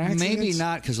 far more accidents. Maybe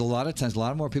not, because a lot of times, a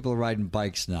lot more people are riding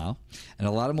bikes now, and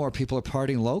a lot of more people are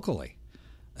partying locally.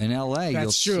 In L.A.,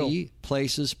 you'll see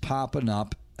places popping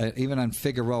up, even on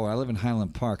Figueroa. I live in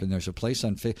Highland Park, and there's a place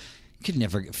on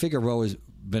Figueroa has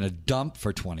been a dump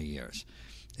for 20 years.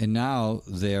 And now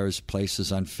there's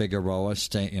places on Figueroa,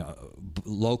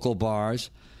 local bars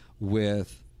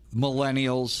with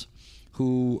millennials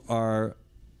who are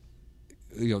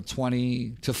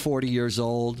 20 to 40 years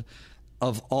old,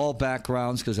 of all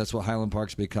backgrounds, because that's what Highland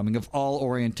Park's becoming, of all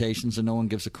orientations, and no one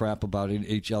gives a crap about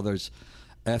each other's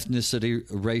ethnicity,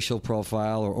 racial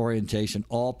profile, or orientation,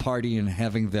 all partying and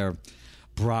having their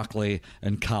broccoli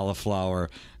and cauliflower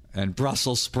and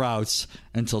Brussels sprouts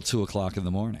until 2 o'clock in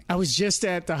the morning. I was just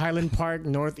at the Highland Park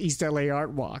Northeast LA Art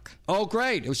Walk. Oh,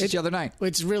 great. It was just the other night.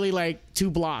 It's really like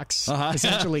 2 blocks,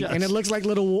 essentially. Yes. And it looks like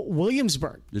little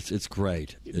Williamsburg. It's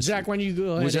great. Zach, when you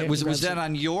go ahead. Was that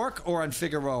on York or on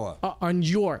Figueroa? On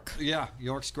York. Yeah,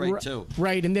 York's great too.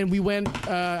 Right. And then we went,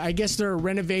 I guess they're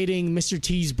renovating Mr.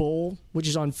 T's Bowl, which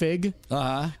is on Fig.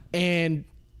 And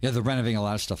yeah, they're renovating a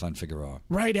lot of stuff on Figueroa.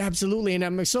 Right, absolutely. And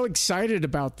I'm so excited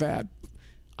about that.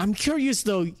 I'm curious,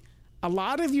 though, a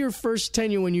lot of your first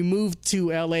tenure when you moved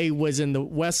to L.A. was in the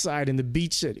West Side, in the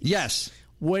beach city. Yes.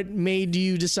 What made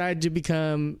you decide to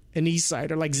become an East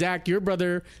Sider? Like, Zach, your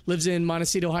brother lives in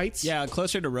Montecito Heights? Yeah,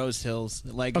 closer to Rose Hills.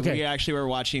 Like, we actually were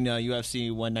watching UFC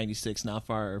 196 not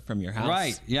far from your house.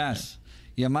 Right, yes.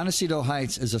 Yeah, Montecito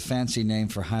Heights is a fancy name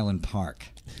for Highland Park.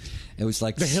 It was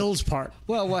like the hills part.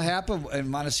 Well, what happened in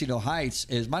Montecito Heights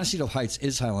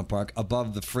is Highland Park,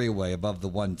 above the freeway, above the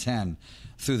 110,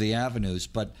 through the avenues.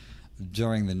 But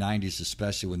during the 90s,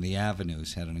 especially when the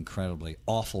avenues had an incredibly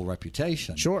awful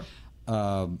reputation, sure,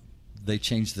 they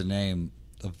changed the name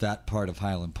of that part of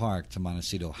Highland Park to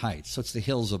Montecito Heights. So it's the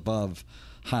hills above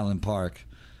Highland Park,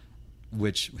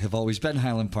 which have always been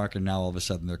Highland Park, and now all of a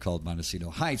sudden they're called Montecito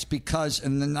Heights because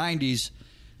in the 90s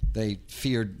they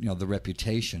feared, the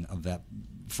reputation of that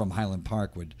from Highland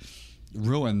Park would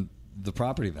ruin the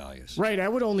property values. Right. I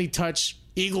would only touch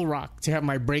Eagle Rock to have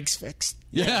my brakes fixed.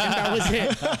 Yeah.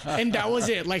 And that was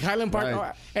it. Like Highland Park,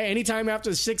 right. Anytime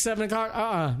after 6, 7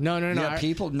 o'clock, no. Yeah,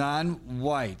 people,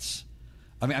 non-whites,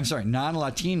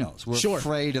 non-Latinos were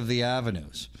afraid of the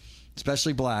avenues.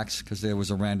 Especially blacks, because there was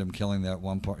a random killing there at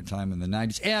one point in time in the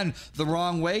 90s. And the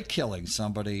wrong way killing.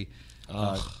 Somebody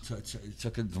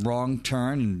took a wrong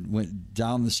turn and went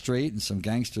down the street, and some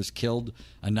gangsters killed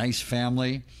a nice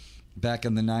family back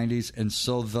in the 90s. And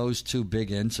so those two big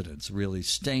incidents really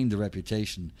stained the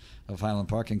reputation of Highland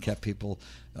Park and kept people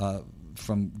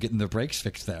from getting their brakes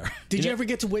fixed there. Did you ever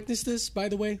get to witness this, by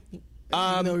the way?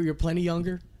 Even though you're plenty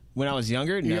younger? When I was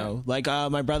younger, no. Yeah. Like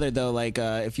my brother, though. Like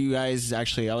if you guys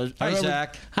actually, Hi,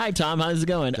 Zach. Hi, Tom. How's it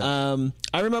going?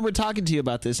 I remember talking to you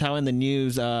about this. How in the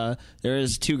news there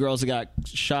is 2 girls that got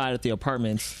shot at the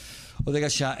apartments. Well, they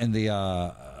got shot in the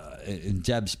in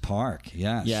Debs Park.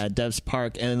 Yes. Yeah, Debs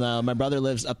Park, and my brother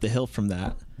lives up the hill from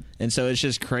that, and so it's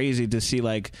just crazy to see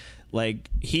like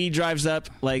he drives up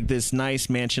like this nice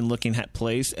mansion looking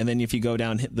place, and then if you go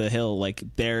down the hill, like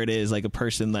there it is, like a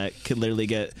person that could literally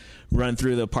get run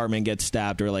through the apartment, get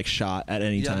stabbed or like shot at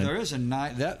any time. Yeah, there is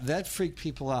that freaked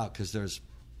people out because there's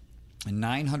a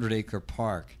 900-acre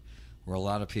park where a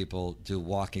lot of people do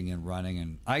walking and running,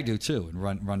 and I do too,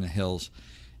 and run the hills.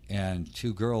 And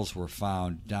 2 girls were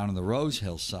found down on the Rose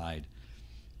Hill side,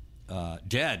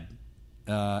 dead.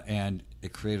 And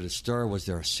it created a stir. Was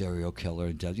there a serial killer?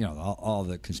 And all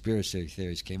the conspiracy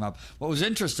theories came up. What was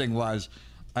interesting was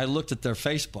I looked at their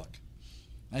Facebook.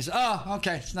 I said, "Oh,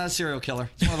 okay, it's not a serial killer.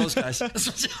 It's one of those guys."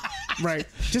 Right,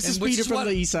 just a speeder from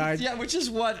the east side. Yeah, which is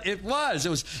what it was.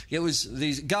 It was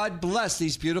these. God bless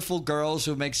these beautiful girls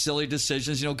who make silly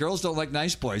decisions. Girls don't like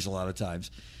nice boys a lot of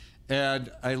times. And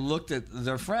I looked at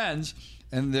their friends,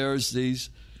 and there's these.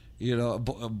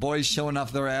 Boys showing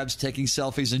off their abs, taking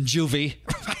selfies in juvie.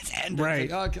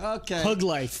 Right. Okay. Hug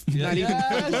life. Yeah. Not even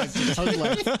hug life, just hug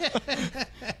life.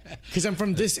 Because I'm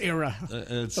from this era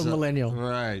of millennial.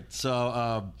 Right.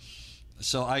 So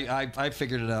I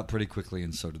figured it out pretty quickly,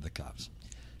 and so did the cops.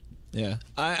 Yeah.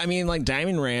 I mean, like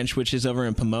Diamond Ranch, which is over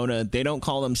in Pomona, they don't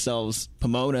call themselves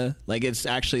Pomona. Like, it's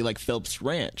actually like Phillips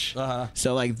Ranch. Uh-huh.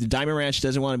 So, like, the Diamond Ranch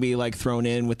doesn't want to be, like, thrown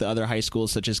in with the other high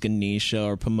schools such as Ganesha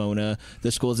or Pomona,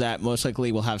 the schools that most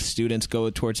likely will have students go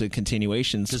towards a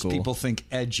continuation school. Because people think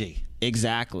edgy.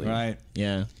 Exactly. Right.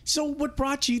 Yeah. So what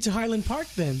brought you to Highland Park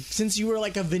then, since you were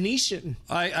like a Venetian?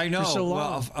 I know. For so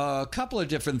long. Well, a couple of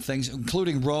different things,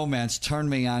 including romance, turned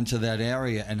me onto that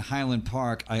area. And Highland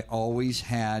Park, I always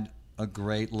had a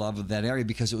great love of that area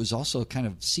because it was also kind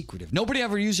of secretive. Nobody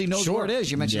ever usually knows where it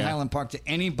is. You mention Highland Park to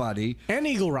anybody. And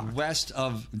Eagle Rock. West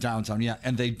of downtown, yeah.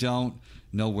 And they don't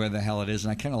know where the hell it is.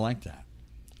 And I kind of like that.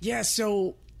 Yeah,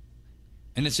 so...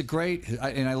 And it's a great...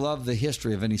 And I love the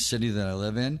history of any city that I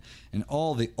live in. And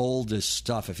all the oldest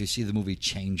stuff. If you see the movie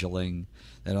Changeling,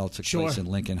 that all took place in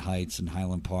Lincoln Heights and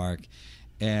Highland Park.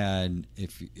 And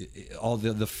if all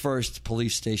the first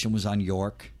police station was on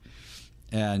York.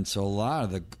 And so a lot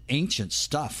of the ancient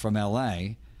stuff from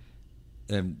L.A.,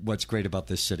 and what's great about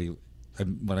this city,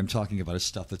 what I'm talking about is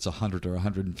stuff that's 100 or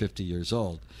 150 years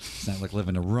old. It's not like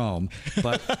living in Rome.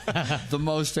 But the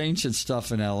most ancient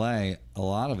stuff in L.A., a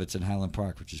lot of it's in Highland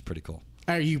Park, which is pretty cool.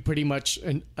 Are you pretty much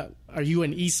are you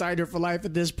an East Sider for life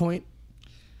at this point?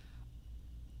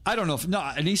 I don't know if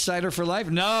an East Sider for life.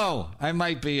 No, I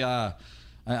might be.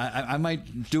 I might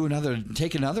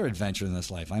take another adventure in this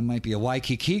life. I might be a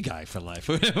Waikiki guy for life.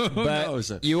 Who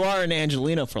knows? You are an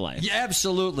Angelino for life. Yeah,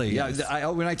 absolutely. Yes. Yeah,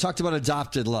 when I talked about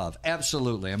adopted love,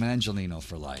 absolutely, I'm an Angelino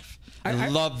for life. I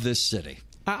love this city.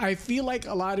 I feel like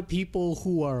a lot of people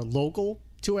who are local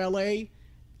to LA,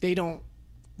 they don't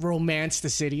romance the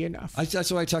city enough.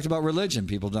 That's why I talked about religion.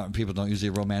 People don't usually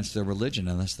romance their religion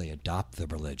unless they adopt the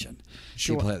religion.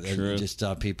 Sure.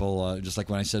 People, just like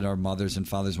when I said our mothers and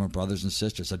fathers were brothers and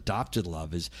sisters, adopted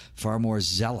love is far more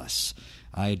zealous.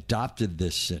 I adopted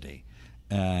this city,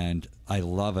 and I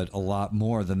love it a lot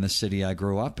more than the city I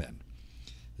grew up in.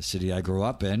 The city I grew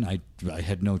up in, I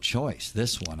had no choice.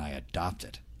 This one I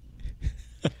adopted.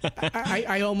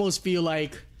 I almost feel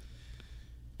like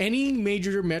any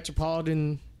major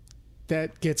metropolitan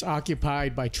that gets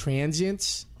occupied by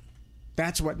transients,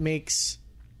 that's what makes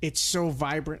it so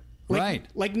vibrant. Right.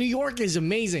 Like New York is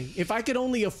amazing. If I could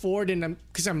only afford,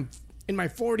 because I'm in my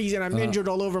 40s and I'm injured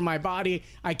all over my body,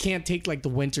 I can't take like the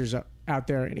winters out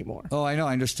there anymore. Oh, I know.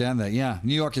 I understand that. Yeah.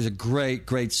 New York is a great,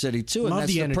 great city, too. And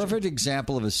that's the perfect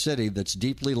example of a city that's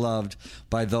deeply loved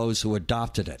by those who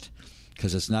adopted it.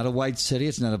 Because it's not a white city.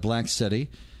 It's not a black city.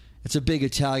 It's a big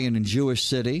Italian and Jewish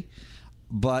city.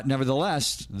 But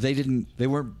nevertheless, they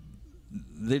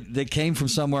came from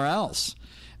somewhere else.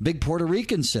 Big Puerto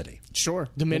Rican city. Sure.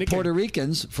 Dominican. Puerto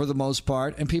Ricans, for the most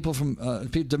part, and people from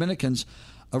Dominicans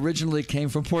originally came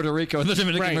from Puerto Rico and the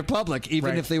Dominican Republic.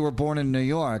 Even if they were born in New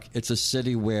York, it's a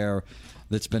city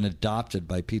that's been adopted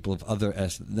by people of other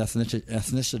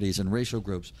ethnicities and racial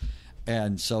groups.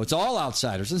 And so it's all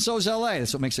outsiders. And so is L.A.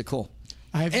 That's what makes it cool.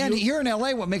 Here in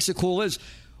L.A., what makes it cool is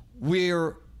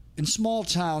we're in small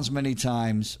towns many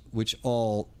times,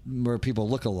 where people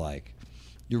look alike.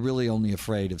 You're really only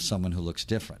afraid of someone who looks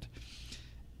different.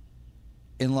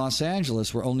 In Los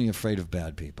Angeles, we're only afraid of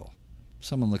bad people.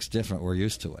 Someone looks different, we're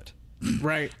used to it.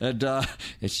 Right. And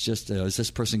it's just, is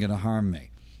this person going to harm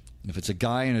me? If it's a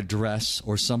guy in a dress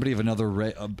or somebody of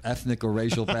another ethnic or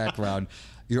racial background,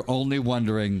 you're only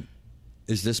wondering,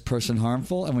 is this person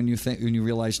harmful? And when you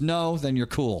realize no, then you're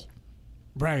cool.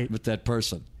 Right. With that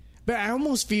person. But I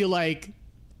almost feel like,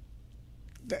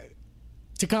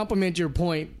 to complement your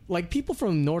point, like people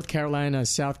from North Carolina,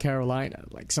 South Carolina,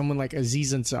 like someone like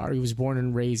Aziz Ansari, who was born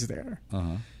and raised there.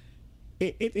 Uh-huh.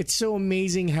 It's so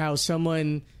amazing how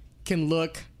someone can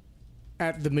look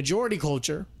at the majority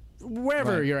culture,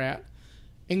 wherever you're at,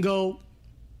 and go,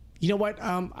 you know what,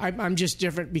 I'm just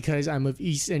different because I'm of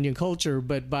East Indian culture,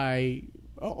 but by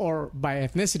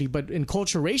ethnicity, but in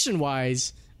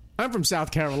culturation-wise, I'm from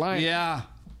South Carolina. Yeah.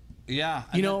 Yeah.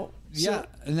 You know? Yeah,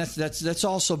 and that's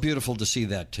also beautiful to see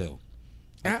that too,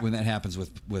 when that happens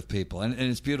with people, and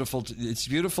it's beautiful. It's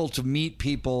beautiful to meet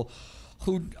people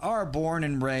who are born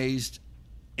and raised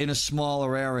in a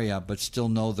smaller area, but still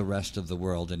know the rest of the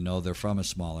world and know they're from a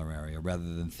smaller area, rather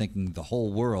than thinking the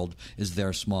whole world is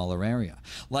their smaller area.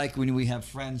 Like when we have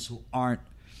friends who aren't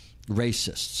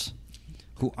racists,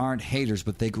 who aren't haters,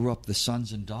 but they grew up the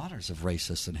sons and daughters of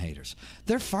racists and haters.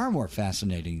 They're far more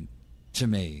fascinating to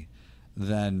me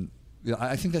than.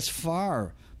 I think that's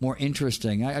far more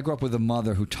interesting. I grew up with a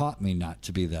mother who taught me not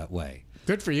to be that way.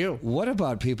 Good for you. What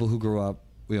about people who grew up,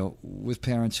 with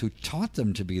parents who taught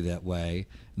them to be that way,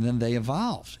 and then they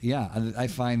evolved? Yeah, I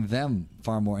find them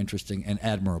far more interesting and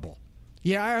admirable.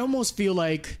 Yeah, I almost feel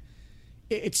like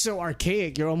it's so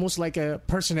archaic. You're almost like a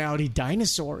personality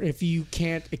dinosaur if you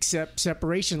can't accept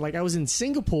separation. Like I was in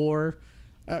Singapore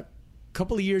a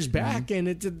couple of years back, and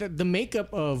the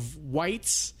makeup of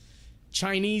whites,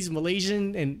 Chinese,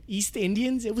 Malaysian, and East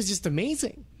Indians, it was just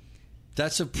amazing.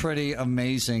 That's a pretty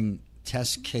amazing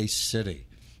test case city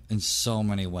in so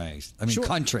many ways. I mean,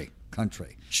 country.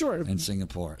 Sure. In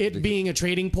Singapore. It being a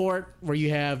trading port where you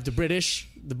have the British,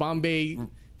 the Bombay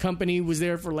Company was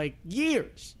there for like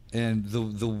years. And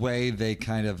the way they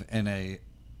kind of, in a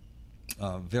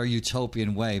very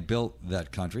utopian way, built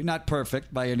that country. Not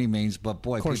perfect by any means, but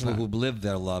boy, people who live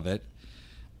there love it.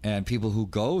 And people who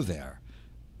go there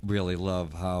really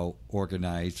love how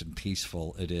organized and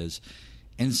peaceful it is.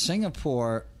 In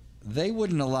Singapore, they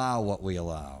wouldn't allow what we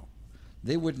allow.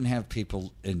 They wouldn't have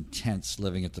people in tents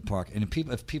living at the park. And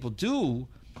if people do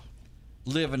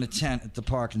live in a tent at the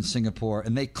park in Singapore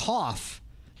and they cough,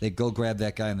 they go grab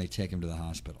that guy and they take him to the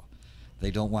hospital.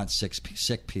 They don't want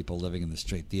sick people living in the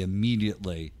street. They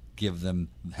immediately give them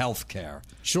health care.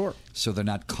 Sure. So they're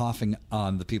not coughing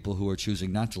on the people who are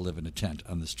choosing not to live in a tent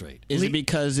on the street. Is it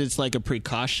because it's like a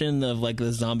precaution of like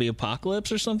the zombie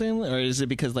apocalypse or something? Or is it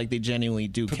because like they genuinely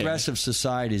do care? Progressive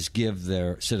societies give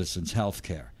their citizens health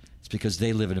care. It's because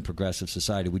they live in a progressive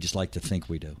society. We just like to think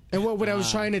we do. And what I was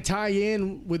trying to tie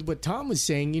in with what Tom was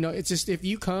saying, it's just if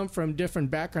you come from different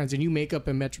backgrounds and you make up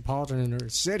a metropolitan or a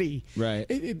city, right?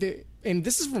 And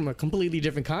this is from a completely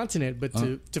different continent, but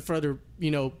to further,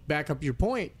 back up your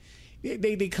point,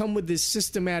 they come with this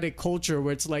systematic culture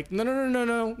where it's like,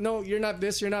 no, you're not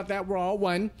this, you're not that, we're all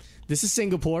one. This is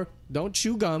Singapore. Don't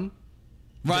chew gum.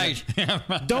 Right.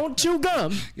 Don't chew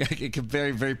gum. It can be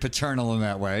very, very paternal in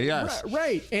that way, yes.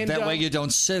 Right. And that way you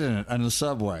don't sit in it on the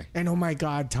subway. And oh my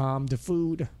God, Tom, the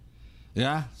food.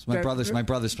 Yeah? My brother spent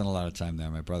a lot of time there.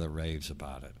 My brother raves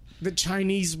about it. The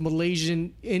Chinese,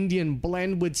 Malaysian, Indian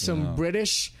blend with some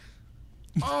British.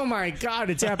 Oh my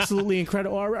God, it's absolutely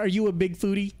incredible. Are you a big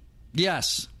foodie?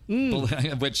 Yes.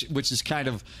 Which is kind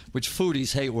of which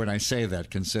foodies hate when I say that.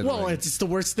 Considering, well, it's the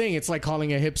worst thing. It's like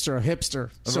calling a hipster a hipster.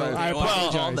 So right. I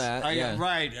apologize. All that,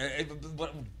 right?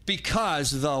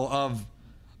 Because though of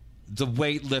the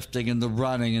weightlifting and the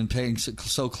running and paying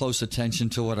so close attention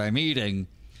to what I'm eating,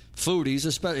 foodies,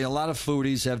 especially a lot of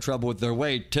foodies, have trouble with their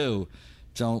weight too.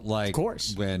 Don't like, of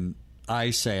course, when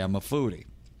I say I'm a foodie,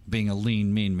 being a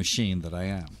lean, mean machine that I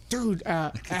am. Dude,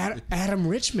 Adam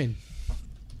Richman.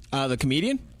 The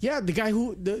comedian? Yeah, the guy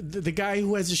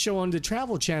who has a show on the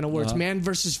Travel Channel where it's man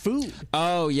versus food.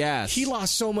 Oh, yes. He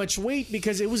lost so much weight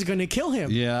because it was going to kill him.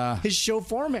 Yeah. His show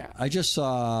format. I just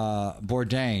saw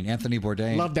Bourdain, Anthony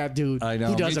Bourdain. Love that dude. I know.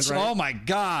 He does it right. Oh, my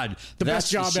God. The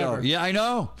best job ever. Yeah, I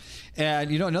know.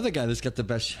 And another guy that's got the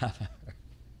best job ever.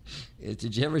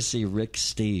 Did you ever see Rick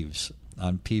Steves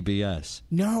on PBS?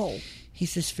 No.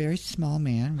 He's this very small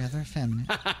man, rather effeminate,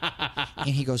 and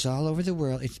he goes all over the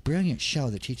world. It's a brilliant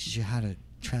show that teaches you how to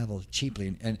travel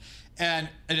cheaply, and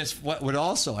it's what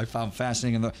also I found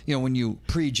fascinating. When you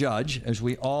prejudge, as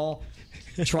we all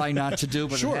try not to do,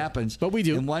 but sure, it happens. But we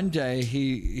do. And one day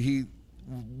he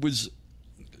was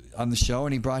on the show,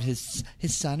 and he brought his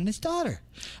son and his daughter.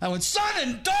 I went, son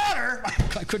and daughter.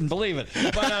 I couldn't believe it,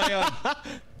 but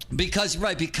because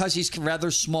he's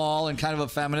rather small and kind of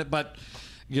effeminate, but.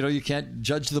 You can't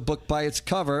judge the book by its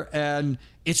cover, and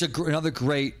it's another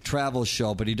great travel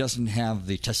show, but he doesn't have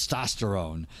the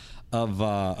testosterone of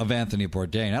Anthony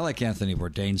Bourdain. I like Anthony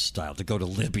Bourdain's style, to go to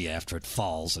Libya after it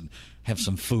falls and have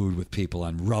some food with people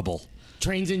on rubble.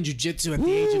 Trains in jiu-jitsu at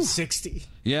the age of 60.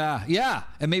 Yeah.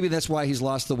 And maybe that's why he's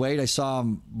lost the weight. I saw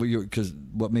him, because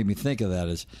what made me think of that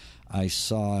is I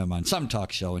saw him on some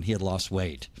talk show, and he had lost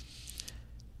weight.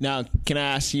 Now, can I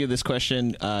ask you this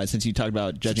question, since you talked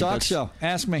about judging books? Talk show.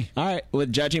 Ask me. All right.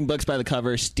 With judging books by the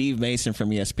cover, Steve Mason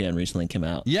from ESPN recently came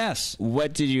out. Yes.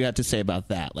 What did you have to say about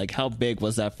that? Like, how big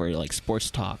was that for, sports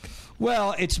talk?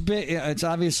 Well, it's big. It's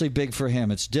obviously big for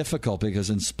him. It's difficult because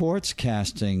in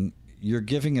sportscasting, you're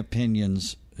giving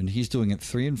opinions, and he's doing it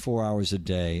 3 and 4 hours a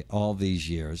day all these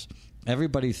years.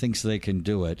 Everybody thinks they can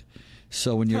do it.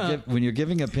 So when you're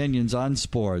giving opinions on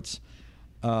sports,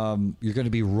 you're going to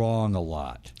be wrong a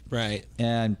lot. Right.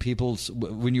 And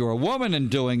when you're a woman and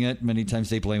doing it, many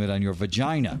times they blame it on your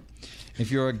vagina.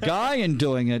 If you're a guy and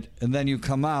doing it, and then you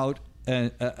come out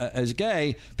as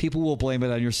gay, people will blame it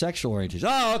on your sexual orientation.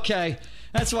 Oh, okay.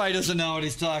 That's why he doesn't know what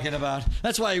he's talking about.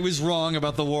 That's why he was wrong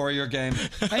about the Warrior game.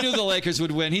 I knew the Lakers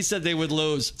would win. He said they would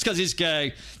lose. It's because he's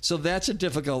gay. So that's a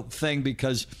difficult thing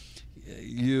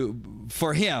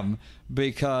for him,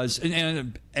 because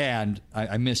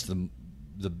I missed them.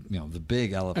 The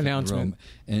big elephant in the room.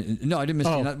 And, no, I didn't miss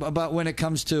it. But when it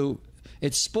comes to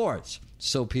it's sports,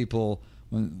 so people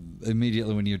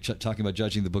immediately when you're talking about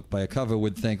judging the book by a cover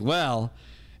would think, well,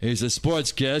 he's a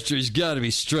sportscaster, he's got to be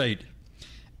straight.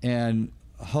 And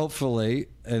hopefully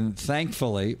and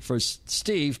thankfully for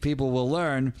Steve, people will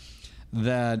learn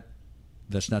that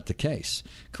that's not the case.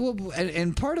 Cool.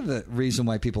 And part of the reason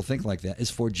why people think like that is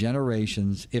for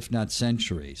generations, if not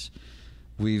centuries,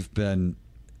 we've been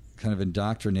kind of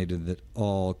indoctrinated that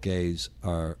all gays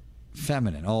are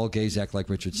feminine. All gays act like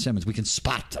Richard Simmons. We can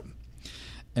spot them.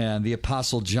 And the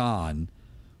Apostle John,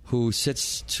 who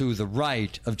sits to the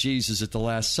right of Jesus at the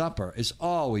Last Supper, is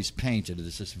always painted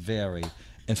as this very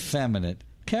effeminate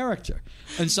character.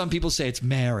 And some people say it's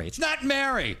Mary. It's not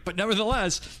Mary, but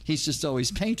nevertheless, he's just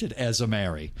always painted as a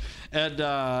Mary. And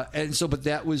so, but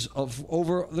that was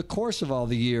over the course of all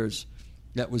the years,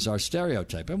 that was our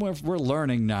stereotype. And we're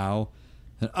learning now.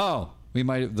 We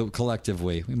might have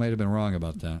been wrong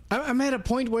about that. I'm at a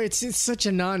point where it's such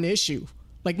a non-issue.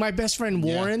 Like my best friend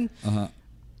Warren,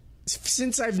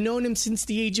 since I've known him since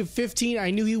the age of 15,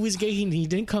 I knew he was gay. He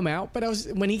didn't come out, but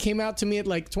when he came out to me at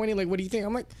like 20, like, what do you think?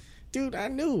 I'm like, dude, I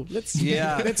knew. Let's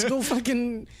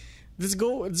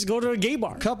go to a gay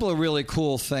bar. A couple of really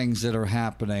cool things that are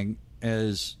happening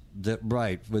is that,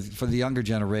 for the younger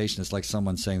generation, it's like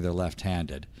someone saying they're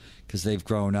left-handed because they've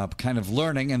grown up kind of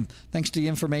learning, and thanks to the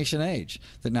information age,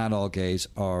 that not all gays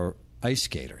are ice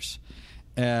skaters,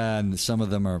 and some of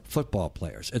them are football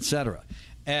players, etc.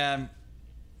 And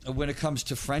when it comes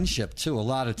to friendship, too, a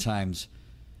lot of times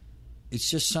it's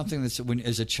just something that's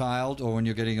as a child or when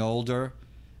you're getting older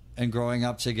and growing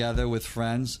up together with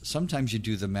friends, sometimes you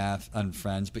do the math on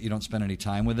friends, but you don't spend any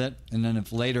time with it. And then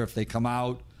if they come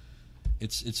out,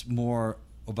 it's more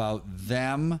about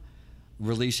them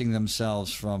releasing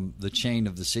themselves from the chain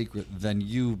of the secret than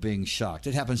you being shocked.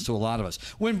 It happens to a lot of us.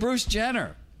 When Bruce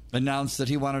Jenner announced that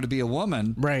he wanted to be a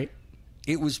woman, right,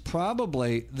 it was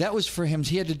that was for him.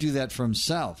 He had to do that for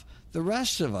himself. The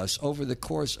rest of us, over the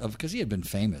course of, because he had been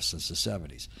famous since the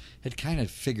 70s, had kind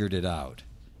of figured it out.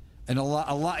 And a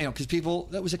lot, because people,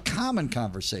 that was a common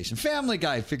conversation. Family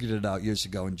Guy figured it out years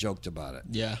ago and joked about it.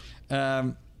 Yeah.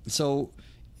 So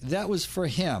that was for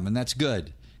him, and that's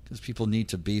good, because people need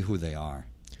to be who they are.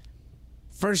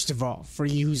 First of all, for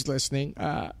you who's listening,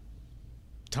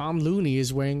 Tom Looney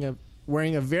is wearing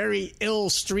a very ill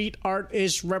street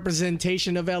art-ish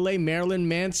representation of L.A. Marilyn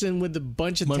Manson with a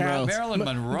bunch of tabs. Marilyn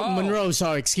Monroe. Monroe,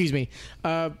 sorry, excuse me.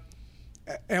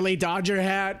 L.A. Dodger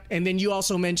hat, and then you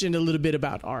also mentioned a little bit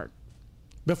about art.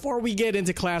 Before we get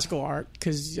into classical art,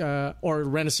 or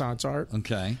Renaissance art,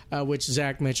 okay, which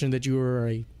Zach mentioned that you were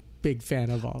a big fan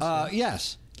of also.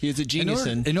 Yes. He was a genius.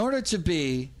 In order to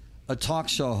be a talk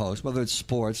show host, whether it's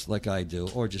sports like I do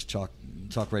or just talk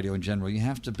radio in general, you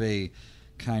have to be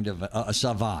kind of a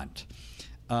savant.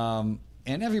 And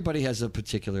everybody has a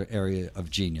particular area of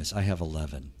genius. I have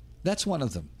 11. That's one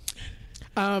of them.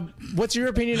 What's your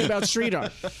opinion about street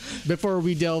art before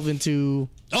we delve into...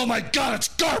 Oh my God, it's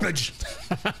garbage!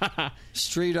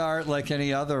 Street art, like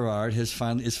any other art, is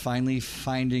finally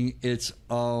finding its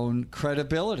own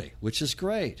credibility, which is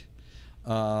great.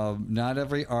 Not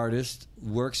every artist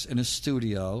works in a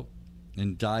studio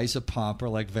and dies a pauper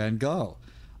like Van Gogh.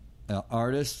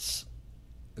 Artists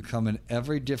come in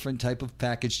every different type of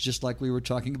package, just like we were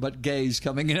talking about gays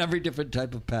coming in every different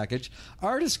type of package.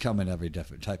 Artists come in every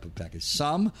different type of package.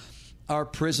 Some are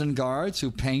prison guards who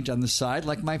paint on the side,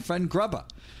 like my friend Grubba.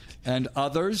 And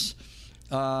others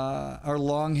are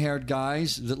long-haired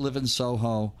guys that live in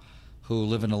Soho who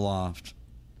live in a loft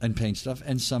and paint stuff,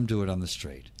 and some do it on the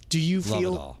street. Do you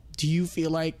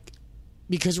feel like,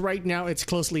 because right now it's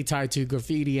closely tied to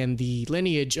graffiti and the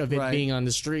lineage of it being on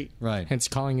the street, right? Hence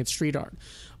calling it street art.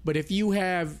 But if you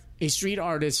have a street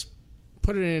artist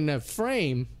put it in a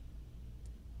frame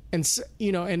and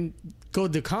go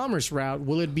the commerce route,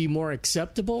 will it be more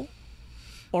acceptable?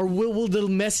 Or will the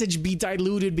message be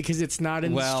diluted because it's not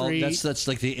in the street? Well, that's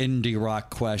like the indie rock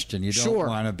question. You don't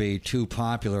want to be too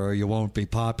popular or you won't be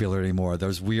popular anymore.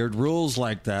 There's weird rules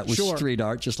like that with street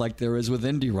art, just like there is with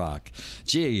indie rock.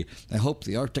 Gee, I hope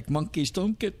the Arctic Monkeys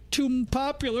don't get too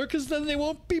popular because then they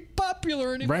won't be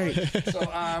popular anymore. Right.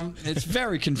 So it's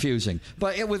very confusing.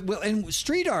 But and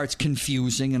street art's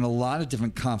confusing in a lot of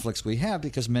different conflicts we have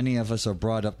because many of us are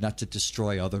brought up not to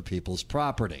destroy other people's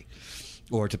property,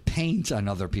 or to paint on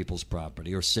other people's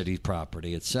property or city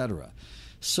property, etc.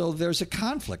 So there's a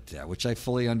conflict there, which I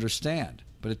fully understand.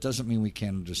 But it doesn't mean we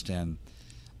can't understand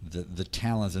the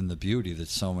talent and the beauty that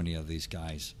so many of these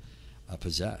guys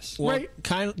possess. Well,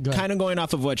 kind of going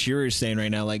off of what you're saying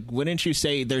right now, like, wouldn't you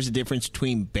say there's a difference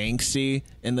between Banksy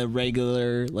and the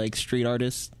regular, like, street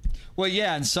artist? Well,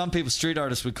 yeah, and some people, street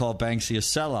artists, would call Banksy a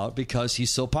sellout because he's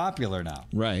so popular now.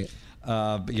 Right.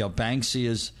 Banksy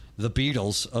is the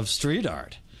Beatles of street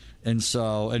art. And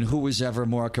who was ever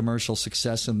more commercial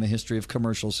success in the history of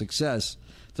commercial success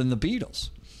than the Beatles?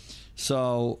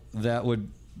 So I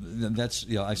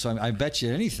bet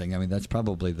you anything. I mean, that's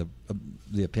probably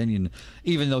the opinion.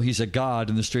 Even though he's a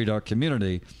god in the street art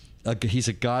community, he's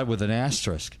a god with an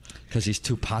asterisk because he's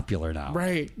too popular now.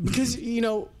 Right. Because,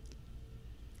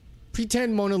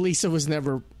 pretend Mona Lisa was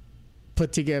never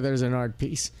put together as an art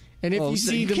piece. And if you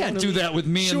see you can't do that with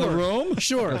me in the room.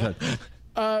 Sure.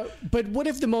 But what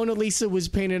if the Mona Lisa was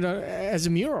painted as a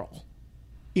mural?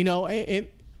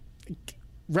 It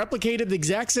replicated the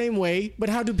exact same way, but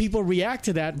how do people react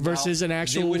to that versus an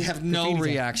actual... They would have no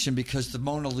reaction because the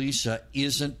Mona Lisa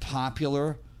isn't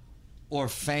popular or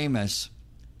famous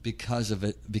because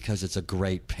it's a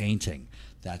great painting.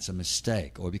 That's a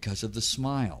mistake. Or because of the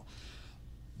smile.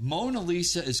 Mona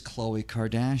Lisa is Khloe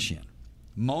Kardashian.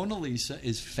 Mona Lisa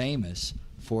is famous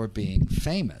for being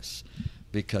famous.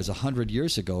 because 100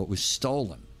 years ago it was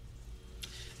stolen.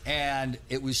 And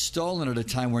it was stolen at a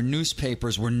time where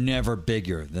newspapers were never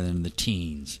bigger than in the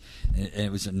teens. And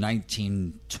it was in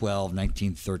 1912,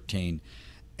 1913.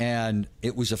 And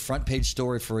it was a front page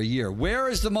story for a year. Where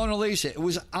is the Mona Lisa? It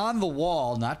was on the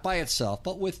wall, not by itself,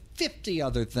 but with 50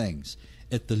 other things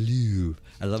at the Louvre.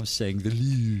 I love saying the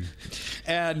Louvre.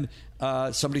 And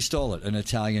somebody stole it. An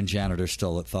Italian janitor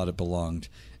stole it, thought it belonged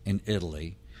in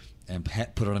Italy, and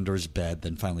put it under his bed,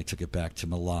 then finally took it back to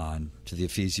Milan, to the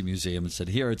Uffizi Museum, and said,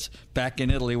 here, it's back in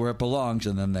Italy where it belongs.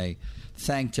 And then they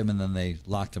thanked him, and then they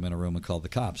locked him in a room and called the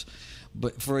cops.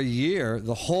 But for a year,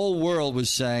 the whole world was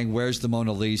saying, where's the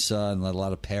Mona Lisa? And a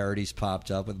lot of parodies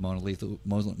popped up with Mona Lisa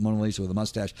with a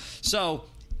mustache. So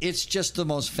it's just the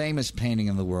most famous painting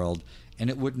in the world, and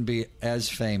it wouldn't be as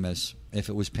famous if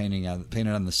it was painted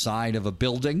on the side of a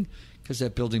building, because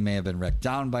that building may have been wrecked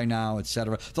down by now,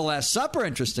 etc. The Last Supper,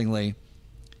 interestingly,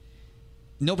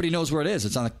 nobody knows where it is.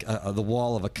 It's on the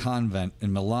wall of a convent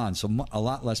in Milan, so a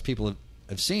lot less people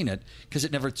have seen it because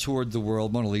it never toured the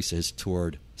world. Mona Lisa has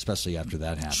toured, especially after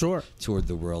that happened. Sure. Toured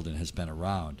the world and has been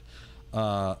around.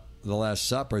 The Last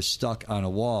Supper is stuck on a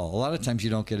wall. A lot of times you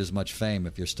don't get as much fame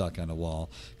if you're stuck on a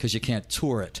wall because you can't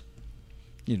tour it.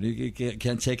 You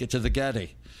can't take it to the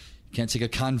Getty. You can't take a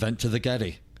convent to the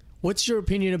Getty. What's your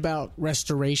opinion about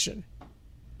restoration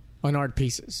on art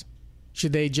pieces?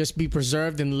 Should they just be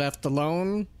preserved and left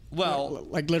alone? Well,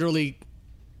 like literally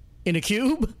in a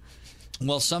cube?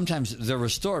 Well, sometimes they're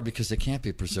restored because they can't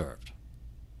be preserved.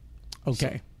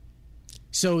 Okay.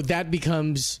 So that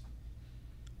becomes...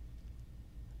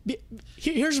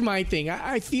 Here's my thing.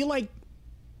 I feel like,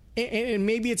 and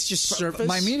maybe it's just surface.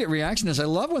 My immediate reaction is I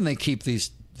love when they keep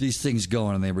these things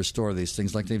going and they restore these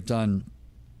things like they've done.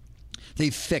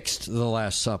 They fixed the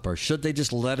Last Supper. Should they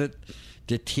just let it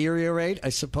deteriorate? I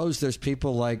suppose there's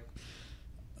people like...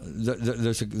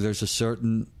 There's a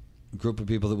certain group of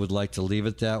people that would like to leave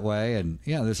it that way, and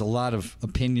yeah, there's a lot of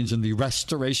opinions in the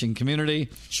restoration community.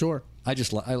 Sure. I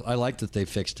like that they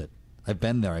fixed it. I've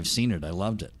been there. I've seen it. I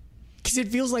loved it. Because it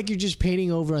feels like you're just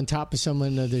painting over on top of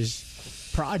someone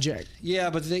else's project. Yeah,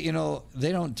 but they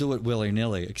don't do it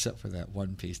willy-nilly, except for that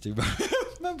one piece. Do you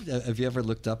remember? Have you ever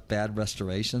looked up bad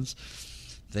restorations?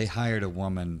 They hired a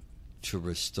woman to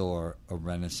restore a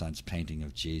Renaissance painting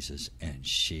of Jesus, and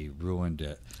she ruined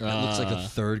it. It looks like a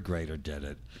third grader did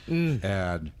it.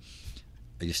 And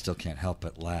you still can't help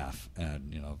but laugh.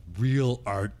 And, real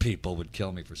art people would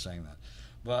kill me for saying that.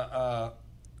 But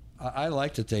I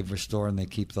like that they've restored and they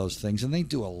keep those things. And they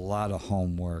do a lot of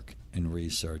homework and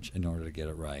research in order to get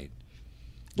it right.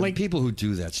 Like people who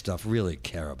do that stuff really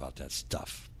care about that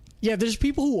stuff. Yeah, there's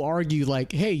people who argue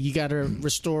like, hey, you got to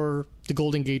restore the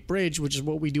Golden Gate Bridge, which is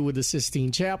what we do with the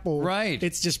Sistine Chapel. Right.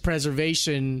 It's just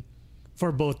preservation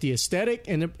for both the aesthetic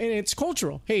and it's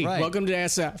cultural. Hey, welcome to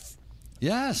SF.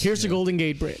 Yes. Here's the Golden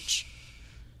Gate Bridge.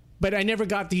 But I never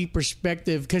got the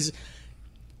perspective because,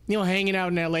 hanging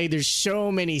out in L.A., there's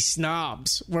so many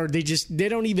snobs where they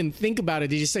don't even think about it.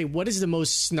 They just say, what is the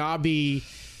most snobby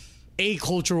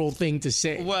acultural thing to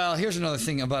say? Well, here's another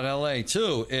thing about L.A.,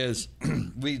 too, is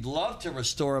we'd love to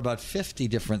restore about 50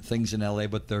 different things in L.A.,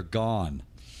 but they're gone.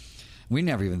 We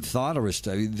never even thought of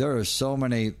restoring. There are so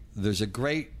many. There's a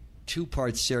great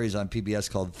 2-part series on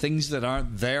PBS called Things That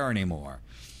Aren't There Anymore.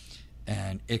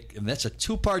 And that's a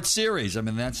 2-part series. I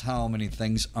mean, that's how many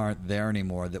things aren't there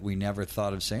anymore that we never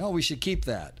thought of saying, oh, we should keep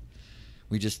that.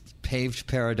 We just paved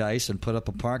paradise and put up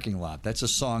a parking lot. That's a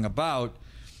song about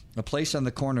a place on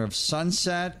the corner of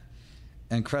Sunset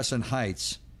and Crescent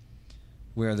Heights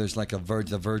where there's like the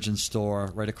Virgin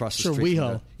store right across the street. From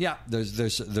there. Yeah,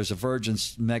 there's a Virgin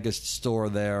mega store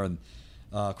there, and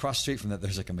across the street from that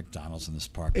there's like a McDonald's in this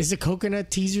park. Is the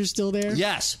Coconut Teaser still there?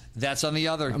 Yes, that's on the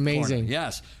other Amazing. corner.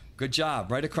 Yes, good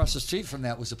job. Right across the street from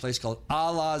that was a place called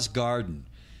Allah's Garden.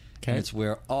 Okay. And it's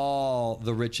where all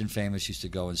the rich and famous used to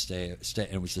go and stay. And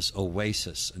it was this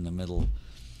oasis in the middle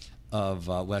of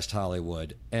West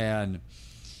Hollywood, and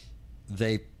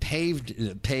they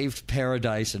paved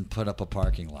paradise and put up a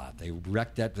parking lot. They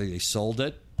wrecked that. They sold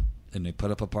it, and they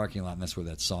put up a parking lot, and that's where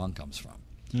that song comes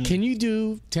from. Can you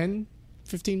do 10,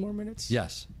 15 more minutes?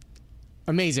 Yes.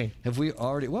 Amazing. Have we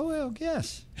already? Well,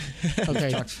 yes.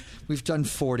 Okay. We've done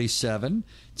 47.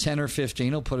 10 or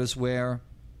 15 will put us where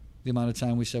the amount of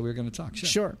time we said we were going to talk.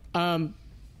 Sure.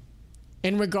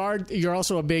 In regard, you're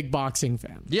also a big boxing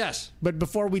fan. Yes. But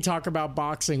before we talk about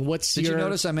boxing, Did you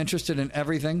notice I'm interested in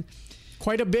everything?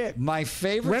 Quite a bit. My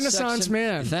favorite Renaissance section,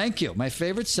 man. Thank you. My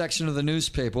favorite section of the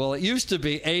newspaper, well, it used to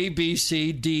be A, B,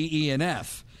 C, D, E, and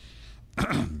F.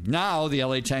 Now the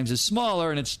LA Times is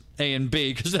smaller and it's A and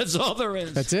B because that's all there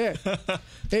is. That's it.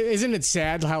 Isn't it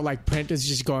sad how like print is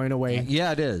just going away?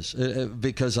 Yeah, it is.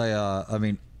 Because I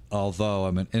mean, although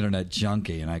I'm an internet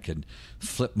junkie and I can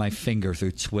flip my finger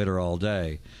through Twitter all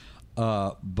day,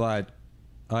 but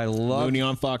I love Looney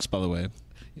on Fox, by the way.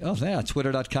 Oh yeah,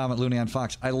 Twitter.com at Looney on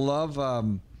Fox. I love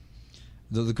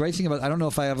the great thing about. I don't know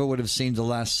if I ever would have seen The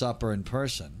Last Supper in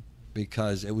person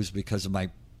because of my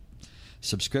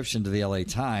subscription to the LA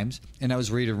Times, and I was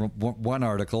reading one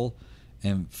article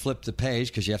and flipped the page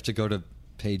because you have to go to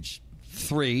page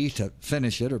 3 to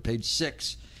finish it, or page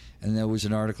 6, and there was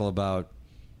an article about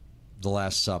the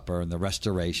Last Supper and the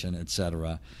restoration,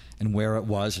 etc., and where it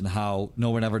was and how no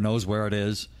one ever knows where it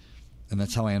is, and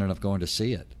that's how I ended up going to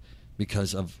see it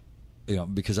because I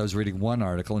was reading one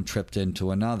article and tripped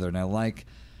into another, and I like.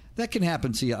 That can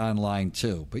happen to you online,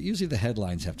 too. But usually the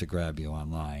headlines have to grab you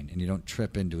online, and you don't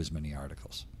trip into as many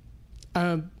articles.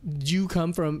 Do you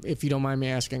come from, if you don't mind me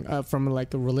asking, from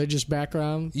like a religious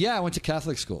background? Yeah, I went to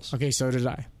Catholic schools. Okay, so did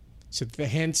I. So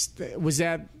was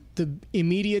that the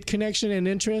immediate connection and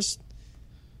interest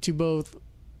to both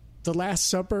The Last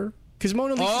Supper? Because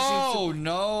Mona Lisa... Oh,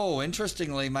 no.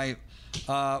 Interestingly, my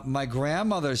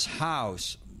grandmother's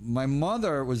house... My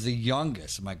mother was the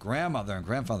youngest. My grandmother and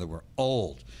grandfather were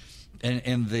old. And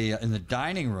in the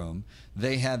dining room,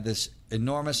 they had this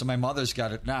enormous, and my mother's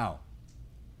got it now.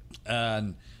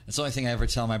 And it's the only thing I ever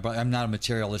tell my brother. I'm not a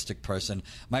materialistic person.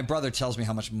 My brother tells me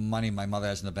how much money my mother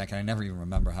has in the bank, and I never even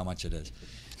remember how much it is.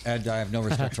 And I have no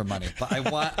respect for money. But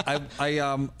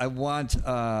I want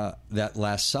that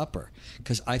Last Supper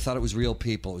because I thought it was real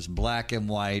people. It was black and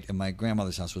white, and my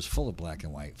grandmother's house was full of black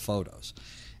and white photos.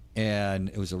 And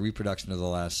it was a reproduction of The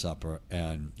Last Supper,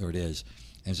 or it is.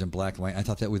 And it was in black and white. I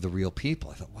thought that were the real people.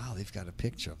 I thought, wow, they've got a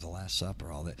picture of The Last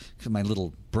Supper. All that. Because my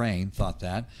little brain thought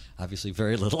that. Obviously,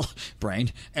 very little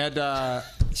brain. And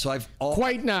so I've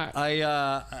quite not.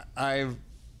 I've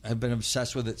been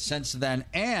obsessed with it since then.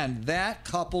 And that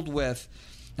coupled with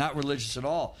not religious at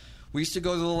all. We used to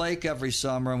go to the lake every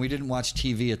summer, and we didn't watch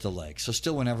TV at the lake. So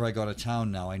still, whenever I go to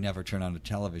town now, I never turn on the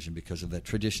television because of that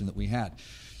tradition that we had.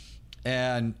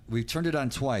 And we turned it on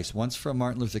twice, once for a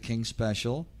Martin Luther King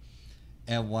special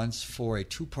and once for a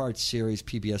 2-part series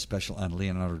PBS special on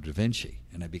Leonardo da Vinci.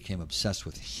 And I became obsessed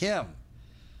with him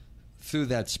through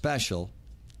that special,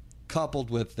 coupled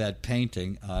with that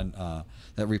painting on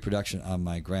that reproduction on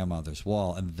my grandmother's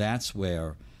wall. And that's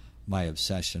where my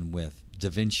obsession with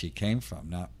da Vinci came from,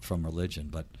 not from religion,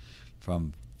 but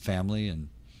from family and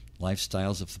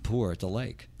lifestyles of the poor at the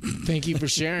lake. Thank you for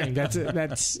sharing. That's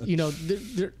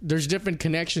there's different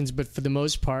connections, but for the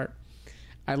most part,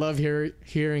 I love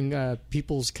hearing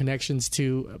people's connections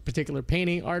to a particular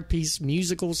painting, art piece,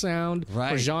 musical sound,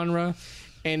 or genre.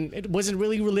 And it wasn't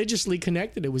really religiously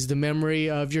connected. It was the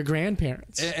memory of your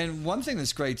grandparents. And one thing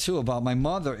that's great, too, about my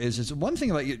mother is one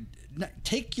thing about you,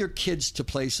 take your kids to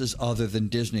places other than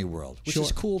Disney World, which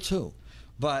is cool, too.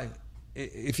 But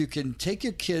if you can take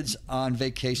your kids on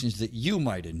vacations that you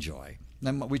might enjoy.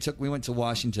 We went to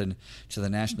Washington to the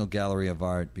National Gallery of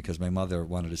Art because my mother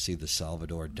wanted to see the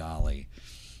Salvador Dali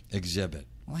exhibit.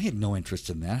 Well, I had no interest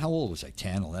in that. How old was I?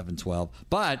 10, 11, 12.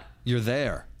 But you're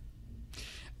there.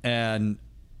 And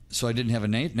so I didn't have a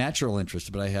natural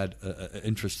interest, but I had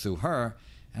interest through her,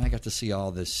 and I got to see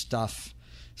all this stuff.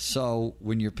 So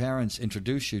when your parents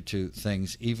introduce you to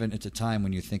things, even at the time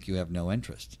when you think you have no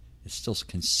interest, it still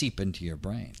can seep into your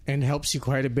brain. And helps you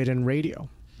quite a bit in radio.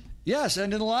 Yes,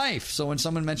 and in life. So when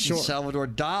someone mentions Salvador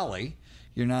Dali,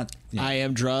 you're not... I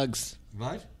am drugs.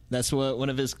 What? That's what one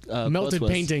of his melted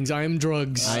paintings. I am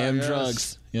drugs. I am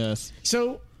drugs. Yes.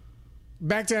 So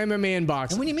back to MMA and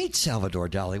boxing. And when you meet Salvador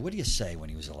Dali, what do you say when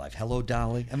he was alive? Hello,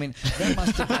 Dali? I mean, that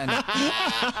must have been...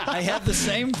 I had the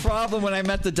same problem when I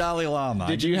met the Dalai Lama.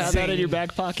 Did you have that in your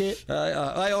back pocket?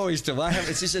 I always do.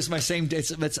 It's my same...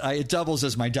 It doubles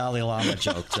as my Dalai Lama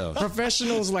joke, too.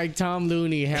 Professionals like Tom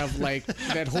Looney have, like,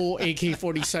 that whole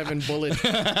AK-47 bullet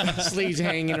sleeves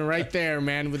hanging right there,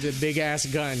 man, with a big-ass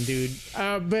gun, dude.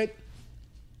 But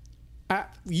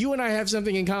you and I have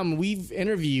something in common. We've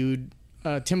interviewed...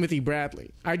 Timothy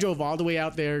Bradley. I drove all the way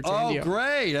out there to India. Oh,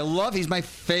 great. He's my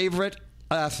favorite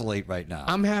athlete right now.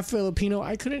 I'm half Filipino.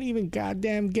 I couldn't even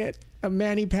goddamn get a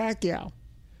Manny Pacquiao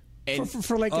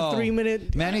for like a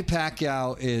 3-minute... Manny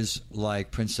Pacquiao is like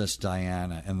Princess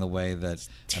Diana in the way that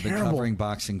I've been covering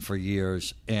boxing for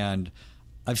years, and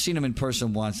I've seen him in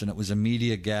person once, and it was a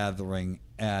media gathering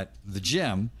at the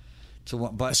gym.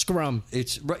 A scrum.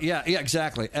 Yeah,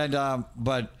 exactly. And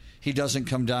but... he doesn't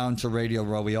come down to Radio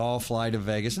Row. We all fly to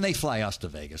Vegas, and they fly us to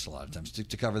Vegas a lot of times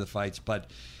to cover the fights. But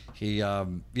he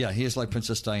is like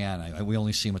Princess Diana. We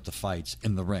only see him at the fights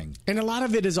in the ring. And a lot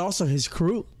of it is also his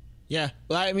crew. Yeah.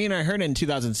 Well, I mean, I heard in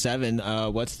 2007,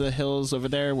 what's the hills over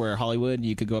there where Hollywood,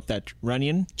 you could go up that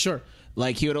Runyon? Sure.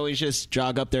 Like, he would always just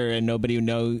jog up there and nobody would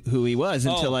know who he was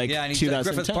until, like, yeah, and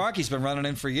 2010. Griffith Park, he's been running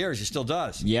in for years. He still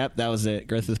does. Yep, that was it.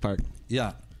 Griffith Park.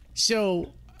 Yeah.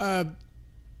 So, and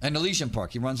Elysian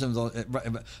Park, he runs in those,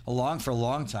 for a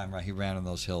long time, right? He ran in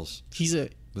those hills. he's an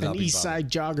East Side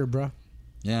jogger, bro.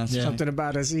 Yeah. Something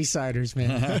about us East Siders,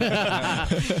 man.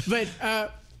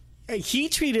 But he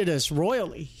treated us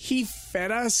royally. He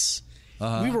fed us.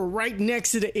 We were right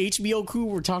next to the HBO crew.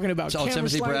 We're talking about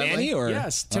Timothy Bradley?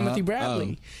 Yes, Timothy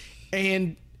Bradley.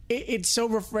 And it's so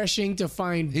refreshing to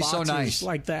find He's boxers so nice.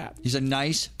 like that. He's a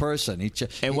nice person.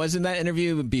 And wasn't that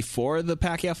interview before the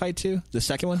Pacquiao fight, too? The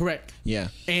second one? Correct. Yeah.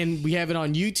 And we have it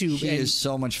on YouTube. He is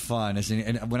so much fun. Isn't he?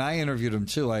 And when I interviewed him,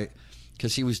 too,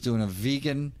 because he was doing a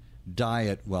vegan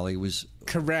diet while he was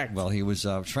correct. While he was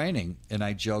training, and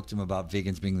I joked him about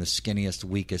vegans being the skinniest,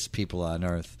 weakest people on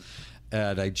earth.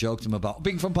 And I joked him about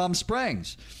being from Palm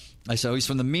Springs. I said, he's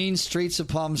from the mean streets of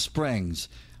Palm Springs,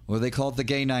 where they call it the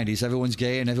gay 90s. Everyone's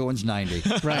gay and everyone's 90.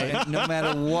 Right. And no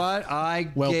matter what I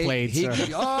well played, sir.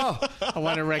 I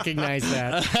want to recognize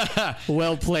that.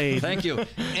 Well played. Thank you.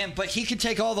 But he could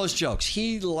take all those jokes.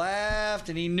 He laughed,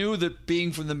 and he knew that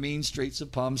being from the mean streets of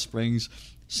Palm Springs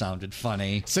sounded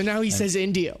funny. So now he says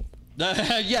Indio.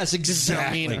 Yes,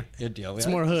 exactly. Indio. It's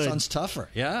more hood. Sounds tougher.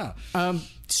 Yeah.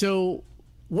 So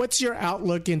what's your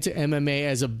outlook into MMA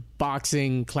as a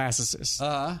boxing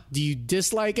classicist? Do you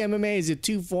dislike MMA? Is it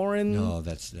too foreign? No,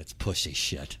 that's pussy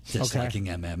shit. Disliking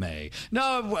MMA.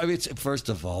 No, it's first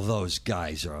of all, those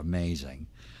guys are amazing.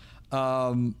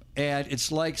 And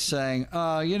it's like saying,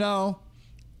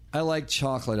 I like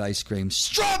chocolate ice cream.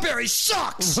 Strawberry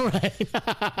sucks! Right.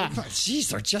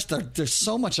 Jeez, they're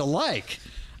so much alike.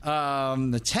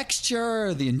 The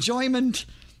texture, the enjoyment.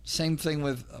 Same thing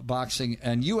with boxing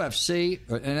and UFC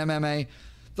and MMA.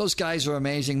 Those guys are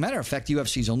amazing. Matter of fact,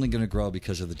 UFC is only going to grow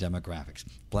because of the demographics.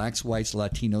 Blacks, whites,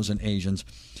 Latinos, and Asians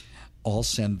all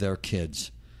send their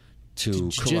kids to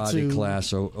karate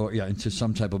class or into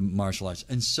some type of martial arts.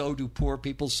 And so do poor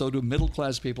people, so do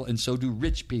middle-class people, and so do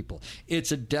rich people.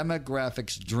 It's a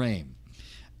demographics dream.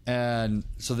 And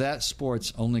so that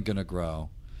sport's only going to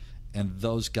grow. And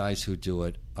those guys who do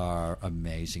it are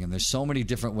amazing. And there's so many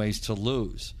different ways to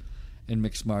lose in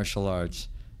mixed martial arts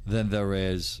than there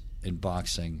is in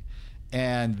boxing.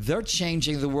 And they're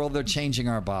changing the world. They're changing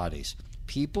our bodies.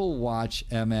 People watch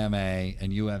MMA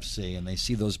and UFC, and they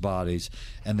see those bodies,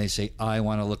 and they say, I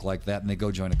want to look like that, and they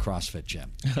go join a CrossFit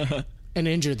gym. And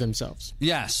injure themselves.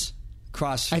 Yes.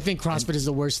 CrossFit. I think CrossFit is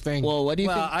the worst thing. Well, what do you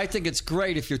think? I think it's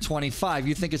great if you're 25.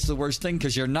 You think it's the worst thing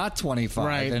because you're not 25.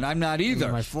 Right. And I'm not either.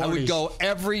 In my I would 40s. go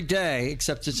every day,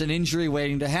 except it's an injury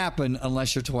waiting to happen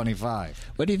unless you're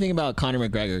 25. What do you think about Conor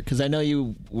McGregor? Because I know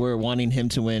you were wanting him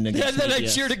to win against And then Nate I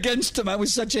Diaz. cheered against him. I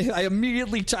was I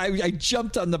immediately, I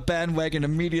jumped on the bandwagon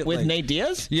immediately. With Nate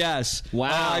Diaz? Yes.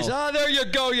 Wow. I said, there you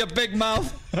go, you big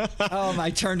mouth. I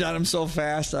turned on him so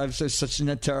fast. I'm such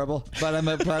terrible. But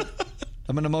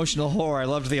I'm an emotional whore. I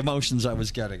loved the emotions I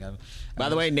was getting. By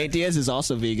the way, Nate Diaz is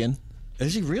also vegan.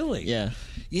 Is he really? Yeah.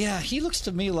 Yeah, he looks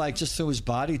to me like, just through his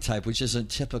body type, which isn't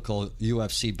typical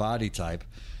UFC body type,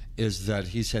 is that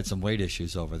he's had some weight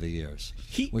issues over the years.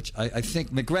 Which I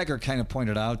think McGregor kind of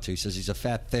pointed out to. He says he's a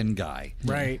fat, thin guy.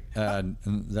 Right. And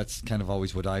that's kind of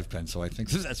always what I've been, so I think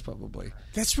that's probably...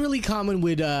 That's really common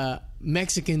with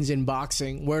Mexicans in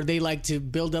boxing, where they like to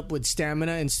build up with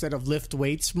stamina instead of lift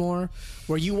weights more.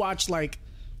 Where you watch like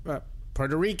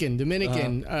Puerto Rican,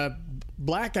 Dominican,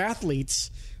 black athletes,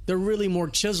 they're really more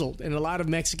chiseled, and a lot of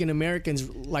Mexican Americans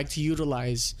like to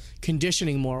utilize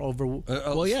conditioning more over.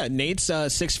 Well, yeah, Nate's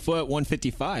 6 foot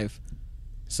 155.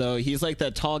 So he's like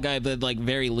that tall guy, but like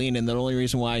very lean. And the only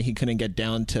reason why he couldn't get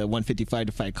down to 155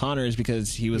 to fight Conor is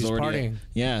because he was already partying.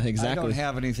 Yeah, exactly. I don't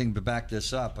have anything to back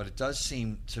this up, but it does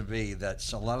seem to be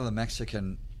that a lot of the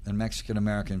Mexican and Mexican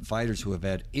American fighters who have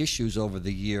had issues over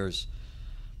the years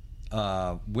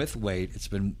with weight, it's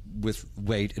been with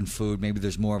weight and food. Maybe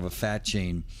there's more of a fat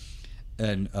gene,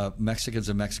 and Mexicans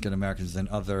and Mexican Americans than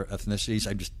other ethnicities.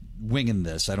 I'm just winging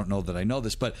this. I don't know that I know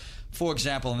this, but for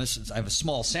example, and I have a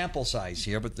small sample size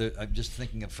here, but I'm just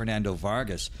thinking of Fernando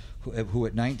Vargas, who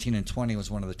at 19 and 20 was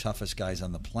one of the toughest guys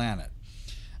on the planet.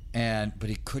 But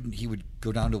he couldn't. He would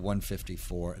go down to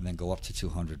 154 and then go up to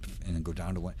 200 and then go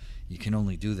down to 1. You can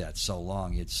only do that so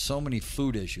long. He had so many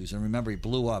food issues, and remember, he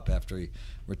blew up after he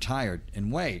retired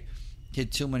in weight. He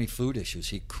had too many food issues.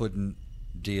 He couldn't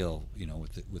deal,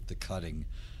 with the cutting.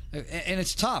 And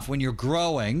it's tough when you're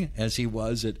growing, as he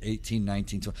was at 18,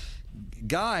 19, 20.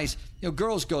 Guys,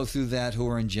 girls go through that who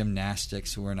are in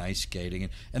gymnastics, who are in ice skating.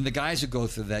 And the guys who go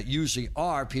through that usually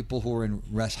are people who are in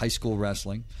high school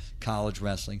wrestling, college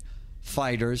wrestling,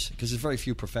 fighters, because there's very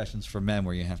few professions for men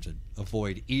where you have to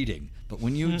avoid eating. But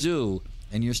when you do,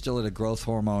 and you're still at a growth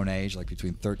hormone age, like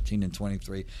between 13 and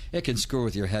 23, it can screw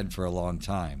with your head for a long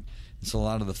time. And so a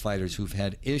lot of the fighters who've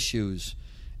had issues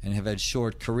and have had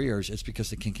short careers, it's because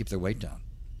they can't keep their weight down.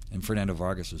 And Fernando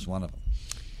Vargas was one of them.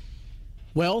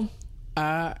 Well,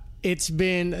 it's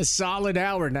been a solid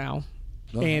hour now.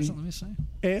 Well, and let me say.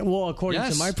 According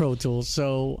to my Pro Tools.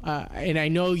 So, and I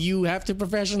know you have to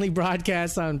professionally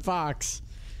broadcast on Fox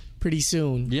pretty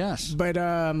soon. Yes. But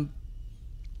to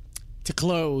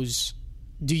close,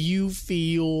 do you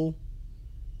feel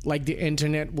like the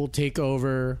internet will take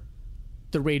over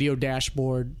the radio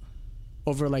dashboard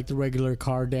over like the regular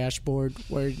car dashboard,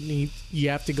 where you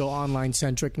have to go online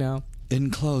centric now? In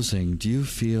closing, do you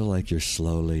feel like you're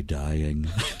slowly dying?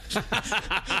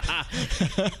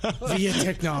 Via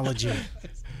technology.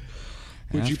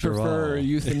 Would you prefer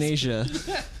euthanasia?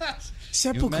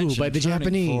 Seppuku by the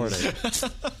Japanese.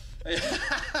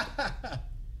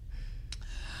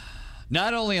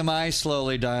 Not only am I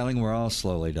slowly dying, we're all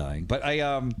slowly dying. But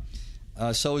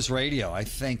so is radio, I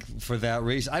think, for that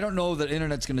reason. I don't know that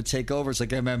internet's going to take over. It's like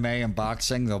MMA and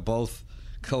boxing. They'll both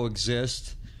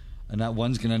coexist. And not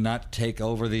one's going to not take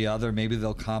over the other. Maybe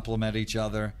they'll complement each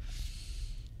other.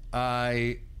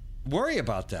 I worry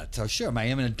about that. So sure,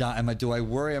 do I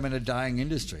worry I'm in a dying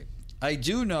industry? I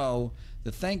do know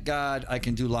that, thank God, I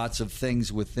can do lots of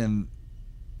things within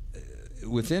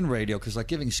radio, because like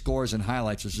giving scores and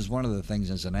highlights, which is one of the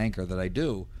things as an anchor that I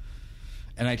do.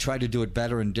 And I try to do it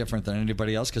better and different than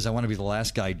anybody else because I want to be the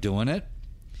last guy doing it.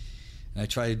 And I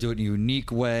try to do it in a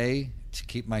unique way to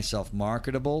keep myself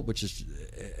marketable,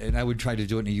 and I would try to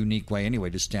do it in a unique way anyway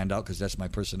to stand out because that's my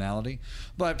personality.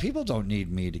 But people don't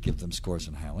need me to give them scores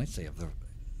and highlights. They have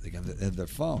their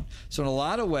phone. So in a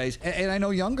lot of ways, and I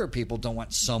know younger people don't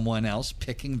want someone else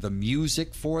picking the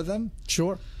music for them.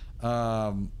 Sure.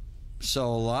 So a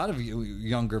lot of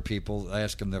younger people, I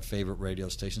ask them their favorite radio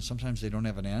station. Sometimes they don't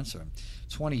have an answer.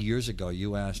 20 years ago,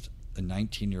 you asked a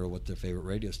 19-year-old what their favorite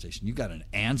radio station. You got an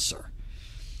answer.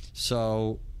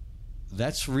 So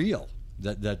that's real.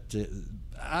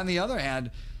 On the other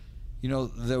hand,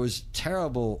 there was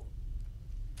terrible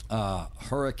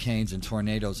hurricanes and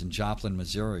tornadoes in Joplin,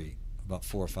 Missouri, about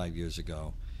 4 or 5 years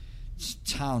ago.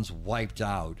 Towns wiped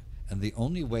out, and the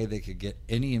only way they could get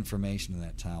any information in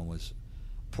that town was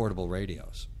portable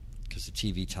radios, because the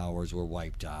TV towers were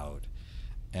wiped out,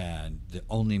 and the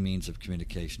only means of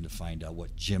communication to find out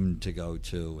what gym to go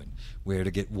to and where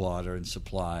to get water and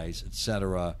supplies,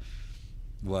 etc.,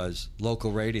 was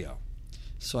local radio.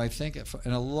 So I think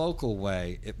in a local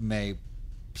way, it may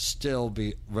still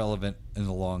be relevant in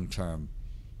the long term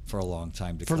for a long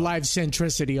time to come. For live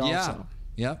centricity also.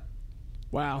 Yeah.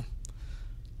 Wow. Well,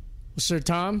 Sir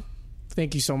Tom,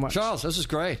 thank you so much. Charles, this is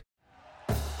great.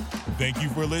 Thank you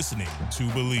for listening to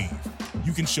Believe.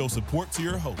 You can show support to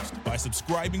your host by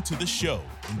subscribing to the show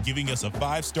and giving us a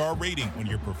 5-star rating on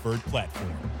your preferred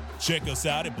platform. Check us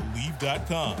out at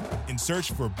Believe.com and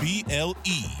search for BLEAV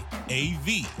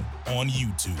on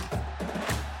YouTube.